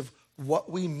terms of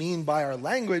what we mean by our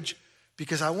language,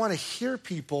 because I want to hear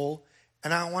people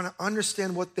and I want to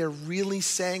understand what they're really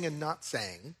saying and not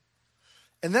saying.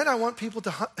 And then I want people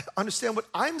to understand what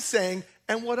I'm saying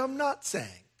and what I'm not saying.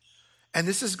 And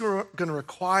this is going to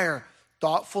require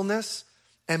thoughtfulness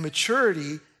and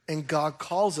maturity, and God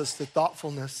calls us to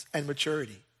thoughtfulness and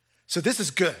maturity. So this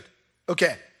is good.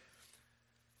 Okay.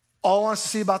 All I want us to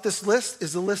see about this list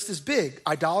is the list is big.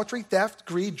 Idolatry, theft,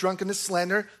 greed, drunkenness,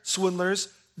 slander, swindlers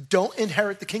don't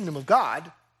inherit the kingdom of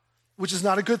God, which is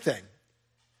not a good thing.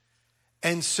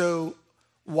 And so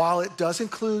while it does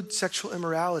include sexual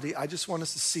immorality, I just want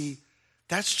us to see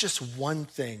that's just one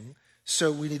thing.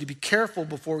 So we need to be careful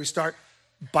before we start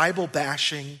Bible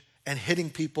bashing and hitting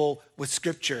people with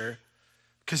scripture,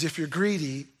 because if you're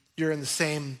greedy, you're in the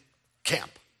same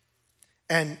camp.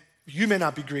 And you may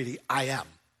not be greedy, I am.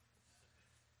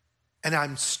 And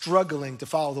I'm struggling to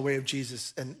follow the way of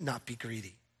Jesus and not be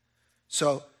greedy.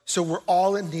 So we're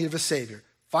all in need of a Savior.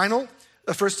 Final,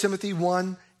 1 Timothy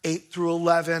 1, 8 through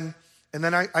 11. And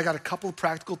then I got a couple of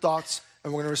practical thoughts,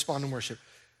 and we're going to respond in worship.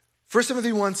 1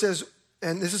 Timothy 1 says,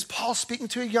 and this is Paul speaking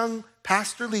to a young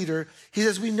pastor leader. He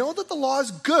says, we know that the law is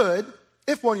good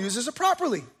if one uses it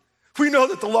properly. We know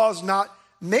that the law is not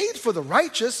made for the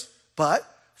righteous, but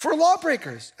for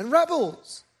lawbreakers and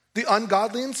rebels, the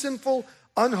ungodly and sinful,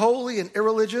 unholy and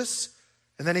irreligious.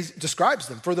 And then he describes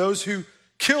them for those who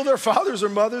kill their fathers or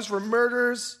mothers, for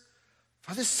murderers,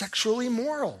 for the sexually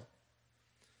immoral,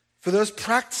 for those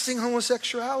practicing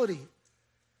homosexuality,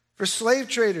 for slave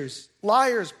traders,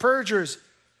 liars, perjurers,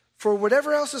 for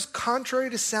whatever else is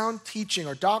contrary to sound teaching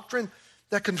or doctrine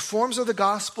that conforms to the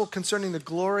gospel concerning the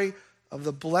glory of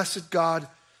the blessed God,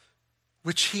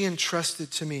 which he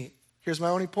entrusted to me. Here's my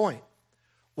only point.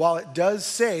 While it does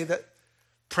say that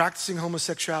practicing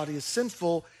homosexuality is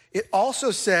sinful, it also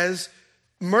says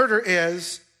murder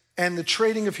is, and the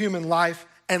trading of human life,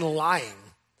 and lying.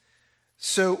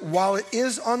 So while it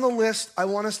is on the list, I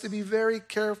want us to be very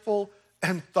careful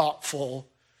and thoughtful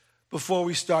before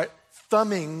we start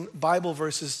thumbing Bible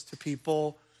verses to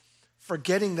people,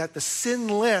 forgetting that the sin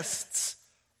lists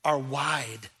are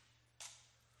wide.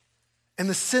 And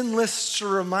the sin lists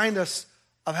should remind us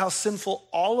of how sinful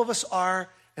all of us are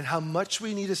and how much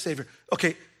we need a Savior.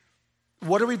 Okay,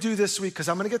 what do we do this week? Because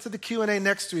I'm going to get to the Q&A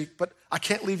next week, but I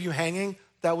can't leave you hanging.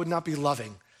 That would not be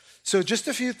loving. So just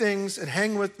a few things, and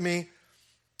hang with me.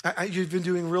 You've been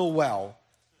doing real well,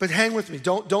 but hang with me.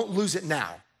 Don't lose it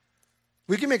now.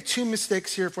 We can make two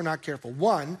mistakes here if we're not careful.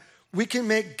 One, we can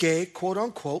make gay, quote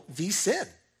unquote, the sin.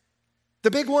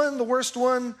 The big one, the worst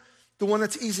one, the one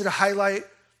that's easy to highlight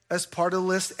as part of the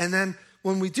list. And then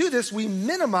when we do this, we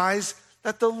minimize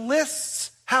that the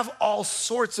lists have all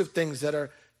sorts of things that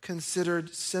are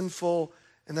considered sinful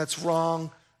and that's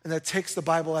wrong and that takes the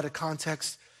Bible out of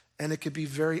context, and it could be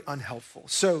very unhelpful.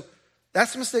 So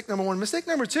that's mistake number one. Mistake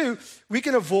number two, we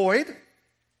can avoid,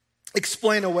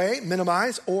 explain away,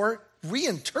 minimize, or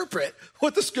reinterpret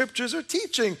what the scriptures are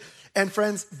teaching. And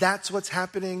friends, that's what's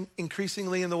happening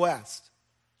increasingly in the West.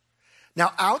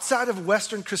 Now, outside of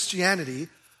Western Christianity,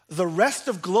 the rest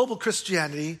of global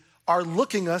Christianity are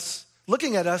looking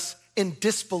at us in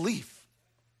disbelief.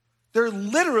 They're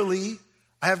literally,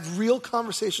 I have real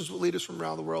conversations with leaders from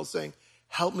around the world saying,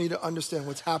 help me to understand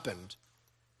what's happened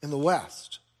in the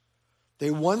West.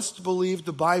 They once believed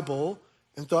the Bible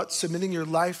and thought submitting your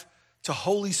life to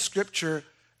Holy Scripture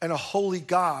and a holy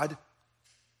God,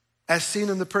 as seen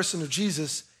in the person of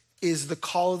Jesus, is the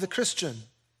call of the Christian.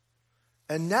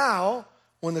 And now,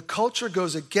 when the culture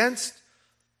goes against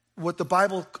what the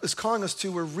Bible is calling us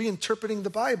to, we're reinterpreting the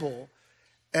Bible.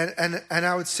 And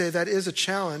I would say that is a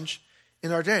challenge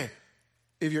in our day.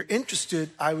 If you're interested,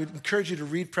 I would encourage you to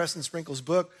read Preston Sprinkle's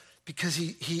book, because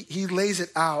he lays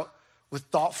it out with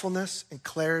thoughtfulness and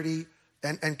clarity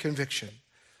and conviction.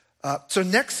 So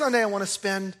next Sunday, I want to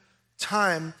spend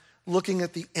time looking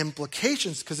at the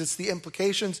implications, because it's the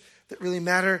implications that really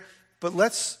matter. But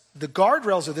the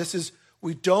guardrails of this is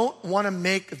we don't want to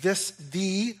make this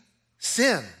the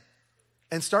sin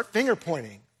and start finger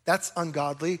pointing. That's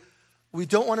ungodly. We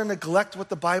don't want to neglect what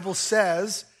the Bible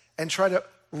says and try to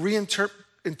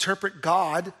reinterpret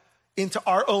God into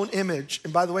our own image.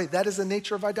 And by the way, that is the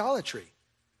nature of idolatry.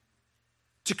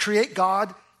 To create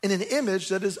God in an image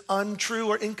that is untrue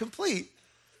or incomplete.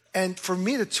 And for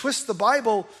me to twist the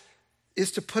Bible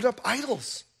is to put up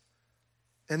idols.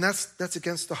 And that's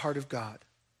against the heart of God.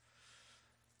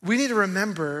 We need to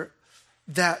remember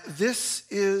that this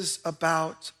is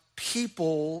about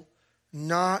people,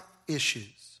 not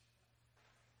issues.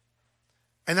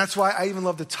 And that's why I even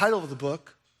love the title of the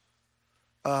book,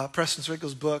 Preston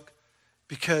Sprinkle's book,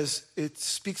 because it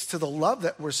speaks to the love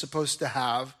that we're supposed to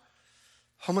have.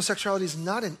 Homosexuality is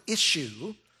not an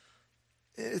issue.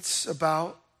 It's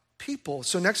about people.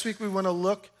 So next week we want to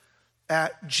look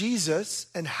at Jesus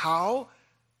and how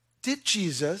did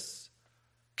Jesus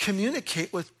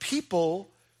communicate with people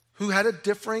who had a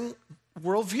differing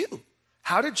worldview?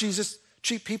 How did Jesus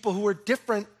treat people who were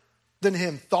different than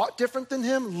him, thought different than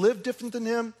him, lived different than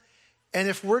him? And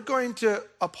if we're going to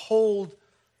uphold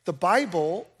the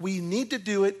Bible, we need to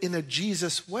do it in a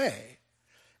Jesus way.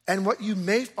 And what you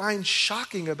may find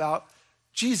shocking about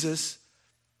Jesus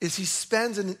is he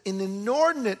spends an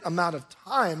inordinate amount of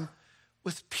time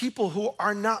with people who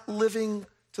are not living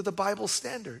to the Bible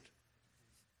standard.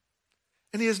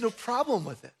 And he has no problem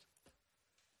with it.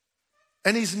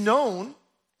 And he's known,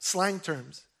 slang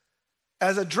terms,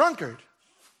 as a drunkard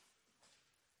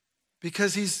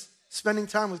because he's spending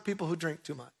time with people who drink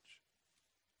too much.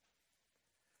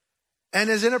 And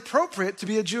is inappropriate to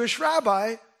be a Jewish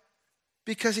rabbi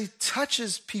because he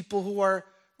touches people who are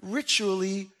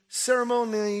ritually,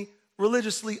 ceremonially,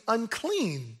 religiously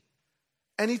unclean.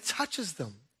 And he touches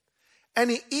them. And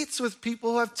he eats with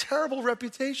people who have terrible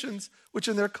reputations, which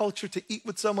in their culture, to eat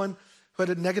with someone who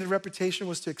had a negative reputation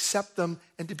was to accept them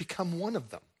and to become one of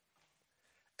them.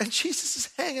 And Jesus is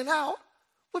hanging out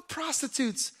with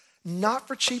prostitutes, not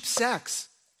for cheap sex,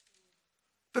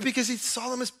 but because he saw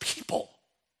them as people.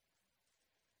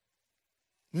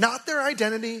 Not their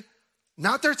identity,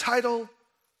 not their title,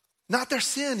 not their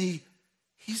sin.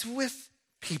 He's with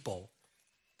people.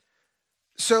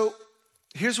 So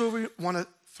here's where we want to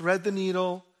thread the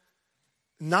needle,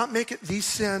 not make it the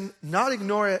sin, not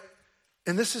ignore it.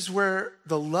 And this is where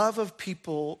the love of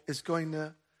people is going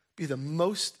to be the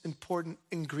most important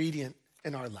ingredient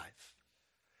in our life.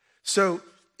 So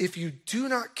if you do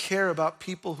not care about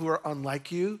people who are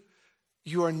unlike you,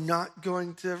 you are not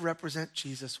going to represent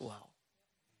Jesus well.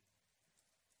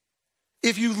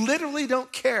 If you literally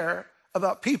don't care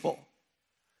about people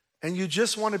and you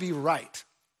just want to be right,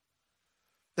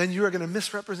 then you are going to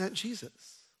misrepresent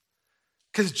Jesus.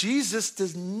 Because Jesus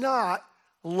does not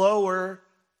lower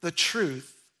the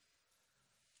truth,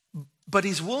 but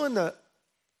he's willing to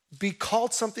be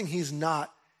called something he's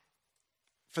not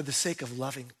for the sake of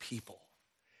loving people.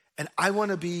 And I want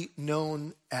to be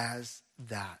known as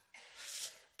that.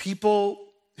 People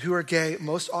who are gay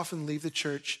most often leave the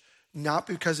church not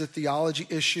because of theology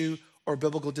issue or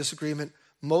biblical disagreement,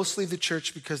 mostly the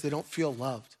church because they don't feel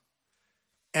loved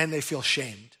and they feel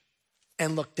shamed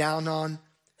and looked down on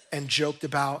and joked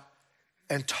about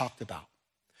and talked about.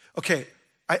 Okay,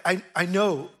 I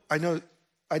know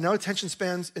attention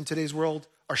spans in today's world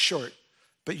are short,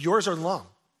 but yours are long.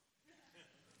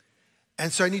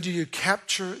 And so I need you to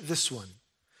capture this one.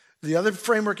 The other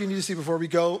framework you need to see before we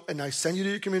go, and I send you to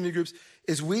your community groups,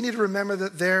 is we need to remember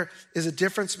that there is a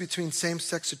difference between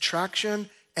same-sex attraction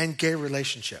and gay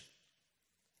relationship.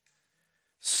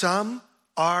 Some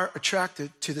are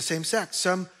attracted to the same sex.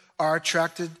 Some are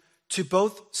attracted to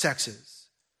both sexes.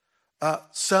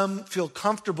 Some feel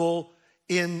comfortable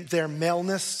in their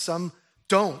maleness. Some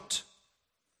don't.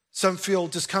 Some feel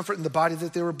discomfort in the body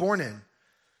that they were born in.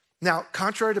 Now,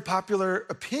 contrary to popular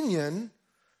opinion,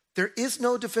 there is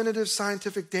no definitive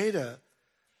scientific data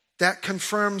that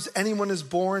confirms anyone is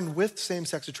born with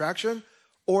same-sex attraction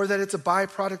or that it's a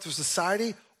byproduct of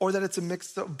society or that it's a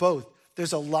mix of both.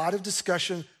 There's a lot of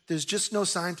discussion. There's just no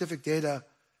scientific data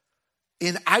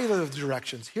in either of the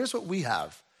directions. Here's what we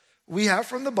have. We have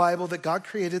from the Bible that God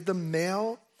created the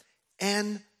male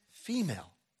and female.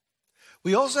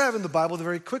 We also have in the Bible that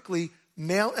very quickly,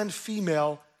 male and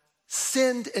female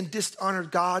sinned and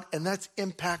dishonored God, and that's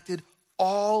impacted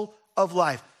all of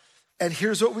life. And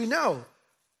here's what we know.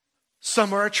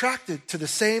 Some are attracted to the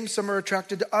same, some are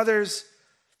attracted to others.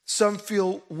 Some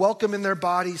feel welcome in their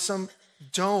body, some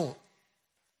don't.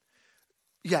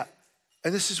 Yeah,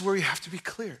 and this is where you have to be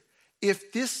clear.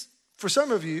 If this, for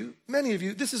some of you, many of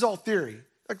you, this is all theory.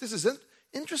 Like this is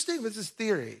interesting, this is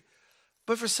theory.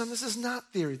 But for some, this is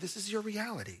not theory. This is your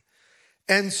reality.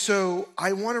 And so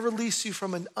I want to release you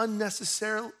from an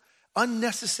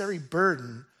unnecessary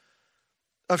burden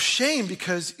of shame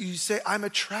because you say, I'm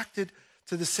attracted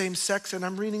to the same sex and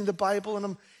I'm reading the Bible and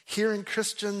I'm hearing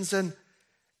Christians and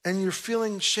you're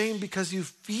feeling shame because you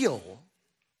feel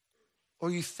or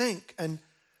you think.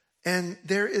 And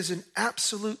there is an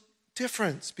absolute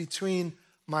difference between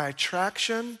my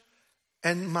attraction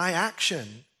and my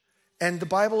action. And the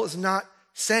Bible is not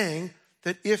saying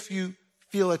that if you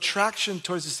feel attraction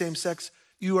towards the same sex,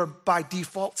 you are by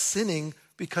default sinning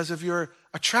because of your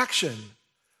attraction.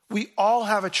 We all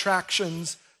have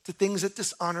attractions to things that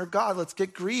dishonor God. Let's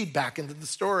get greed back into the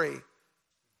story.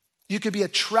 You could be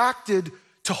attracted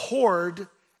to hoard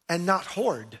and not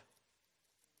hoard.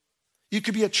 You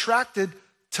could be attracted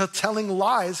to telling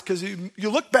lies because you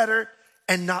look better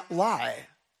and not lie.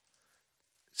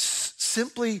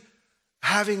 Simply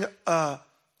having a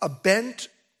bent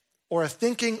or a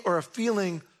thinking or a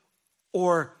feeling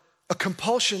or a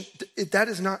compulsion, that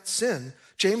is not sin.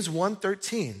 James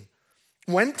 1:13.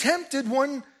 When tempted,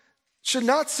 one should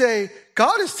not say,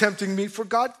 God is tempting me, for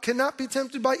God cannot be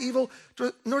tempted by evil,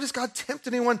 nor does God tempt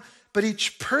anyone. But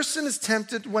each person is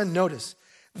tempted when, notice,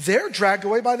 they're dragged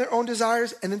away by their own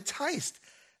desires and enticed.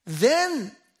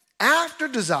 Then after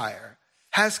desire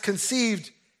has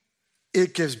conceived,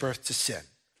 it gives birth to sin.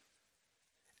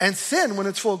 And sin, when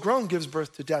it's full grown, gives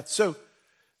birth to death. So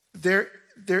there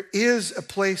is a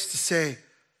place to say,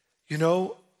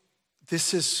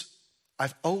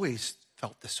 I've always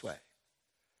felt this way.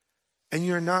 And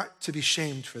you're not to be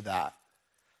shamed for that.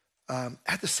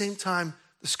 At the same time,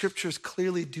 the scriptures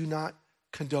clearly do not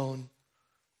condone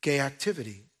gay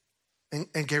activity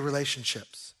and gay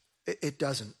relationships. It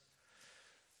doesn't.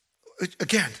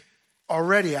 Again,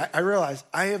 already I realize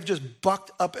I have just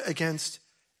bucked up against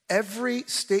every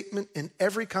statement in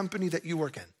every company that you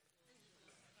work in.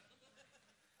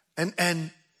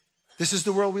 And this is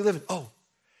the world we live in. Oh,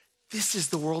 this is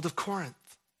the world of Corinth.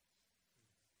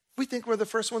 We think we're the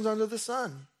first ones under the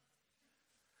sun.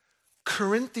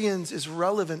 Corinthians is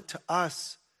relevant to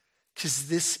us because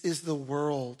this is the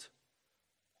world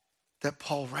that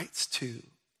Paul writes to.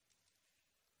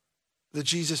 The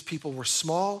Jesus people were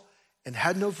small and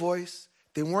had no voice.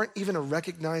 They weren't even a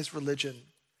recognized religion.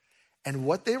 And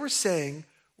what they were saying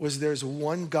was there's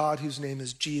one God whose name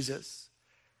is Jesus.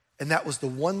 And that was the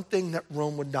one thing that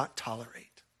Rome would not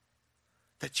tolerate.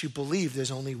 That you believe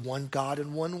there's only one God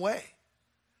and one way.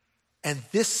 And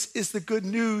this is the good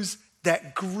news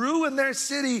that grew in their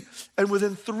city and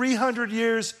within 300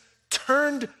 years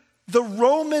turned the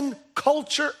Roman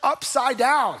culture upside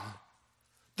down.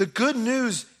 The good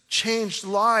news changed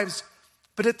lives,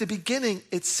 but at the beginning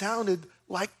it sounded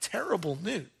like terrible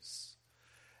news.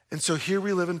 And so here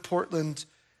we live in Portland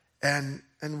and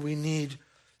we need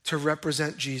to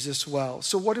represent Jesus well.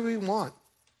 So what do we want?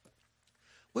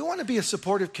 We want to be a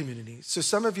supportive community. So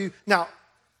some of you, now,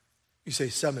 you say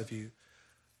some of you,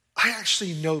 I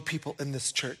actually know people in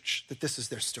this church that this is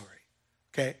their story,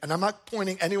 okay? And I'm not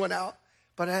pointing anyone out,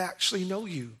 but I actually know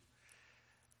you.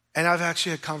 And I've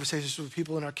actually had conversations with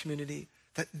people in our community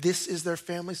that this is their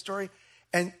family story.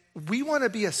 And we want to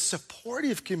be a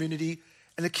supportive community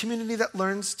and a community that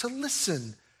learns to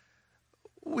listen.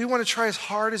 We want to try as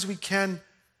hard as we can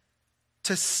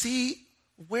to see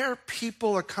where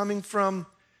people are coming from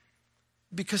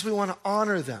because we want to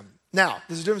honor them. Now,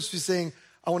 there's a difference between saying,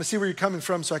 I want to see where you're coming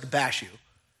from so I can bash you.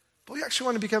 But we actually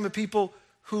want to become a people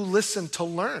who listen to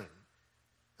learn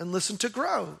and listen to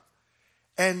grow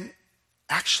and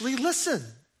actually listen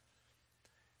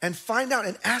and find out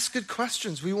and ask good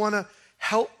questions. We want to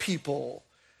help people.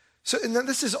 So, and then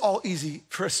this is all easy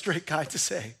for a straight guy to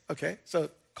say, okay? So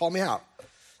call me out.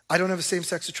 I don't have a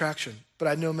same-sex attraction, but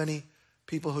I know many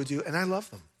people who do, and I love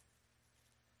them.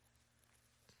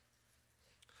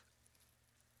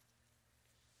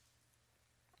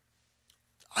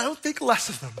 I don't think less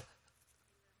of them.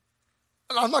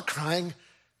 And I'm not crying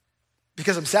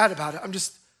because I'm sad about it. I'm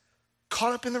just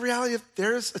caught up in the reality of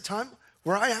there's a time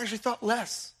where I actually thought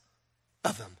less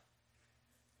of them.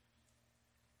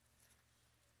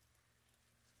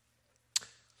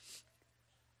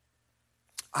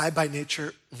 I, by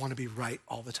nature, want to be right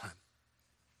all the time.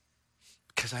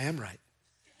 Because I am right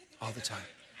all the time.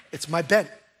 It's my bent.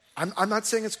 I'm not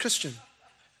saying it's Christian.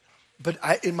 But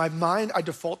in my mind, I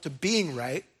default to being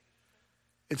right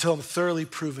until I'm thoroughly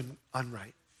proven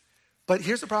unright. But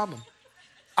here's the problem.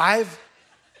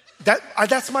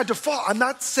 That's my default. I'm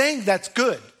not saying that's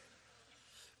good.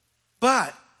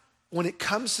 But when it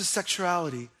comes to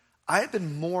sexuality, I have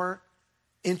been more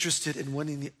interested in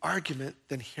winning the argument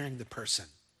than hearing the person.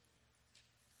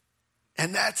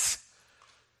 And that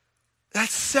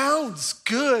sounds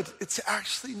good. It's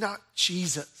actually not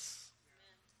Jesus.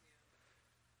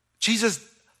 Jesus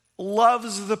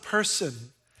loves the person.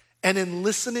 And in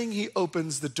listening, he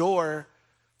opens the door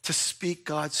to speak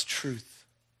God's truth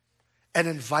and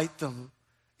invite them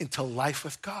into life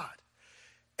with God.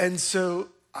 And so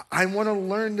I want to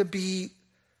learn to be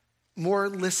more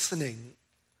listening.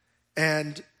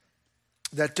 And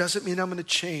that doesn't mean I'm going to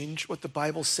change what the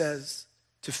Bible says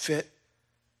to fit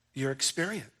your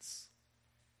experience.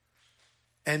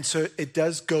 And so it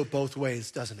does go both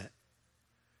ways, doesn't it?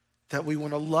 That we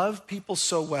want to love people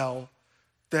so well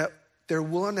that they're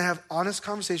willing to have honest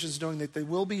conversations knowing that they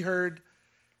will be heard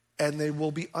and they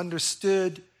will be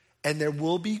understood and there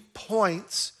will be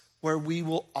points where we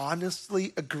will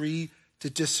honestly agree to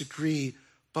disagree,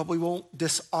 but we won't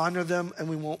dishonor them and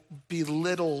we won't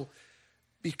belittle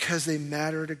because they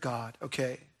matter to God.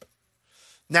 Okay.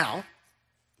 Now,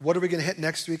 what are we going to hit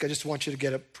next week? I just want you to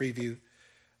get a preview.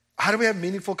 How do we have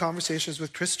meaningful conversations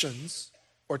with Christians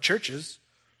or churches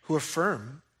who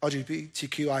affirm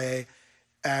LGBTQIA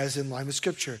as in line with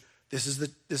Scripture? This is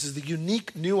the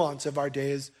unique nuance of our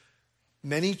days.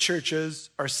 Many churches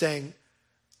are saying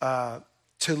to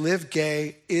live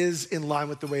gay is in line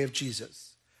with the way of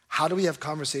Jesus. How do we have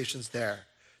conversations there?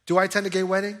 Do I attend a gay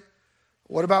wedding?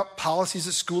 What about policies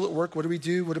at school, at work? What do we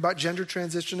do? What about gender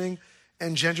transitioning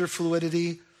and gender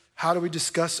fluidity? How do we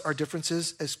discuss our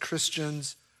differences as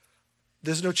Christians?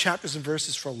 There's no chapters and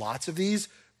verses for lots of these,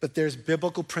 but there's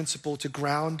biblical principle to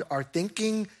ground our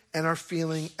thinking and our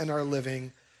feeling and our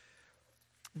living.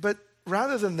 But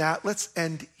rather than that, let's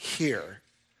end here.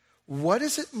 What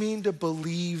does it mean to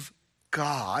believe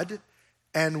God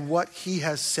and what he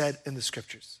has said in the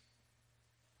scriptures?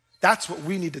 That's what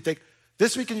we need to think.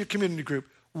 This week in your community group,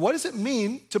 what does it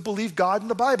mean to believe God in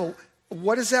the Bible?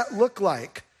 What does that look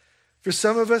like? For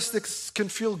some of us, this can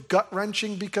feel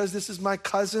gut-wrenching because this is my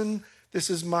cousin, this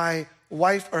is my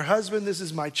wife or husband, this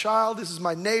is my child, this is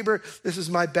my neighbor, this is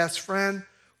my best friend.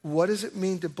 What does it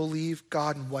mean to believe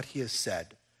God and what he has said?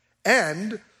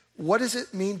 And what does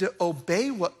it mean to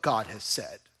obey what God has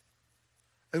said?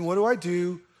 And what do I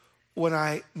do when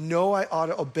I know I ought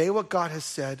to obey what God has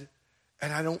said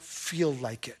and I don't feel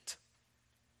like it?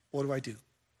 What do I do?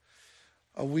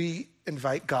 We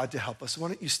invite God to help us. Why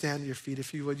don't you stand to your feet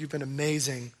if you would? You've been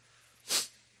amazing.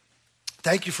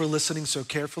 Thank you for listening so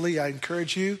carefully. I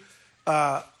encourage you.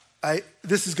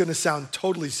 This is going to sound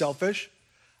totally selfish.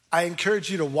 I encourage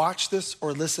you to watch this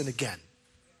or listen again.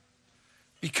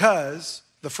 Because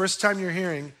the first time you're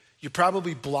hearing, you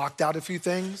probably blocked out a few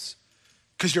things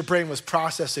because your brain was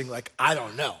processing like, I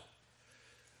don't know.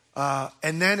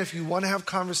 And then if you want to have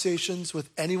conversations with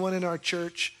anyone in our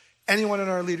church, anyone in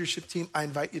our leadership team, I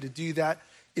invite you to do that.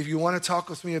 If you want to talk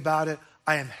with me about it,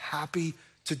 I am happy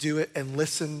to do it and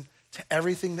listen to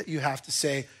everything that you have to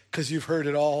say because you've heard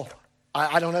it all.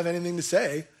 I don't have anything to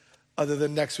say other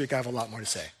than next week I have a lot more to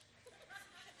say.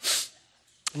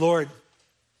 Lord,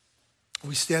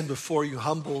 we stand before you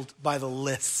humbled by the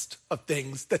list of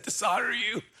things that dishonor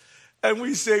you. And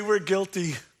we say we're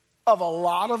guilty of a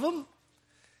lot of them.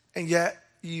 And yet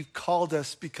you called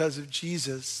us because of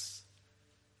Jesus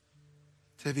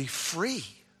to be free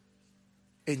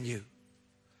in you.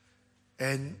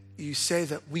 And you say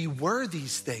that we were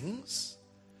these things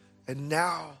and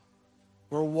now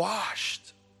we're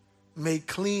washed, made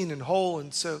clean and whole.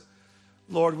 And so,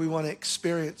 Lord, we want to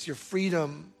experience your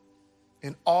freedom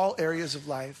in all areas of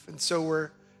life. And so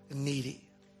we're needy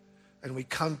and we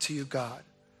come to you, God.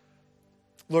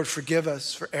 Lord, forgive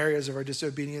us for areas of our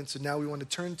disobedience. And now we want to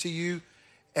turn to you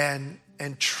and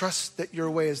trust that your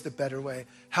way is the better way.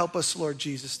 Help us, Lord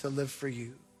Jesus, to live for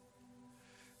you.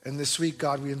 And this week,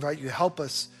 God, we invite you to help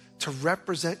us to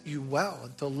represent you well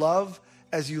and to love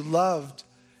as you loved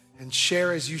and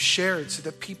share as you shared so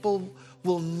that people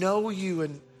will know you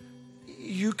and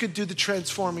you could do the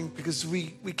transforming because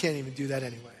we can't even do that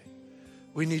anyway.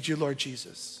 We need you, Lord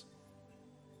Jesus.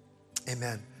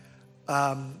 Amen.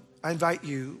 I invite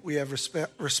you, we have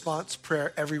response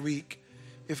prayer every week.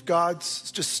 If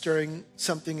God's just stirring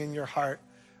something in your heart,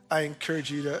 I encourage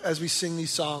you to, as we sing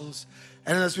these songs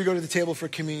and as we go to the table for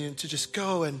communion, to just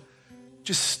go and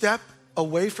just step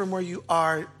away from where you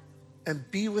are and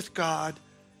be with God,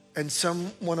 and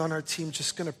someone on our team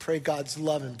just going to pray God's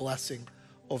love and blessing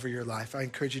over your life. I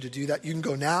encourage you to do that. You can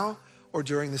go now or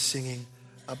during the singing,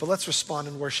 but let's respond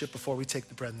in worship before we take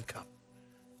the bread and the cup.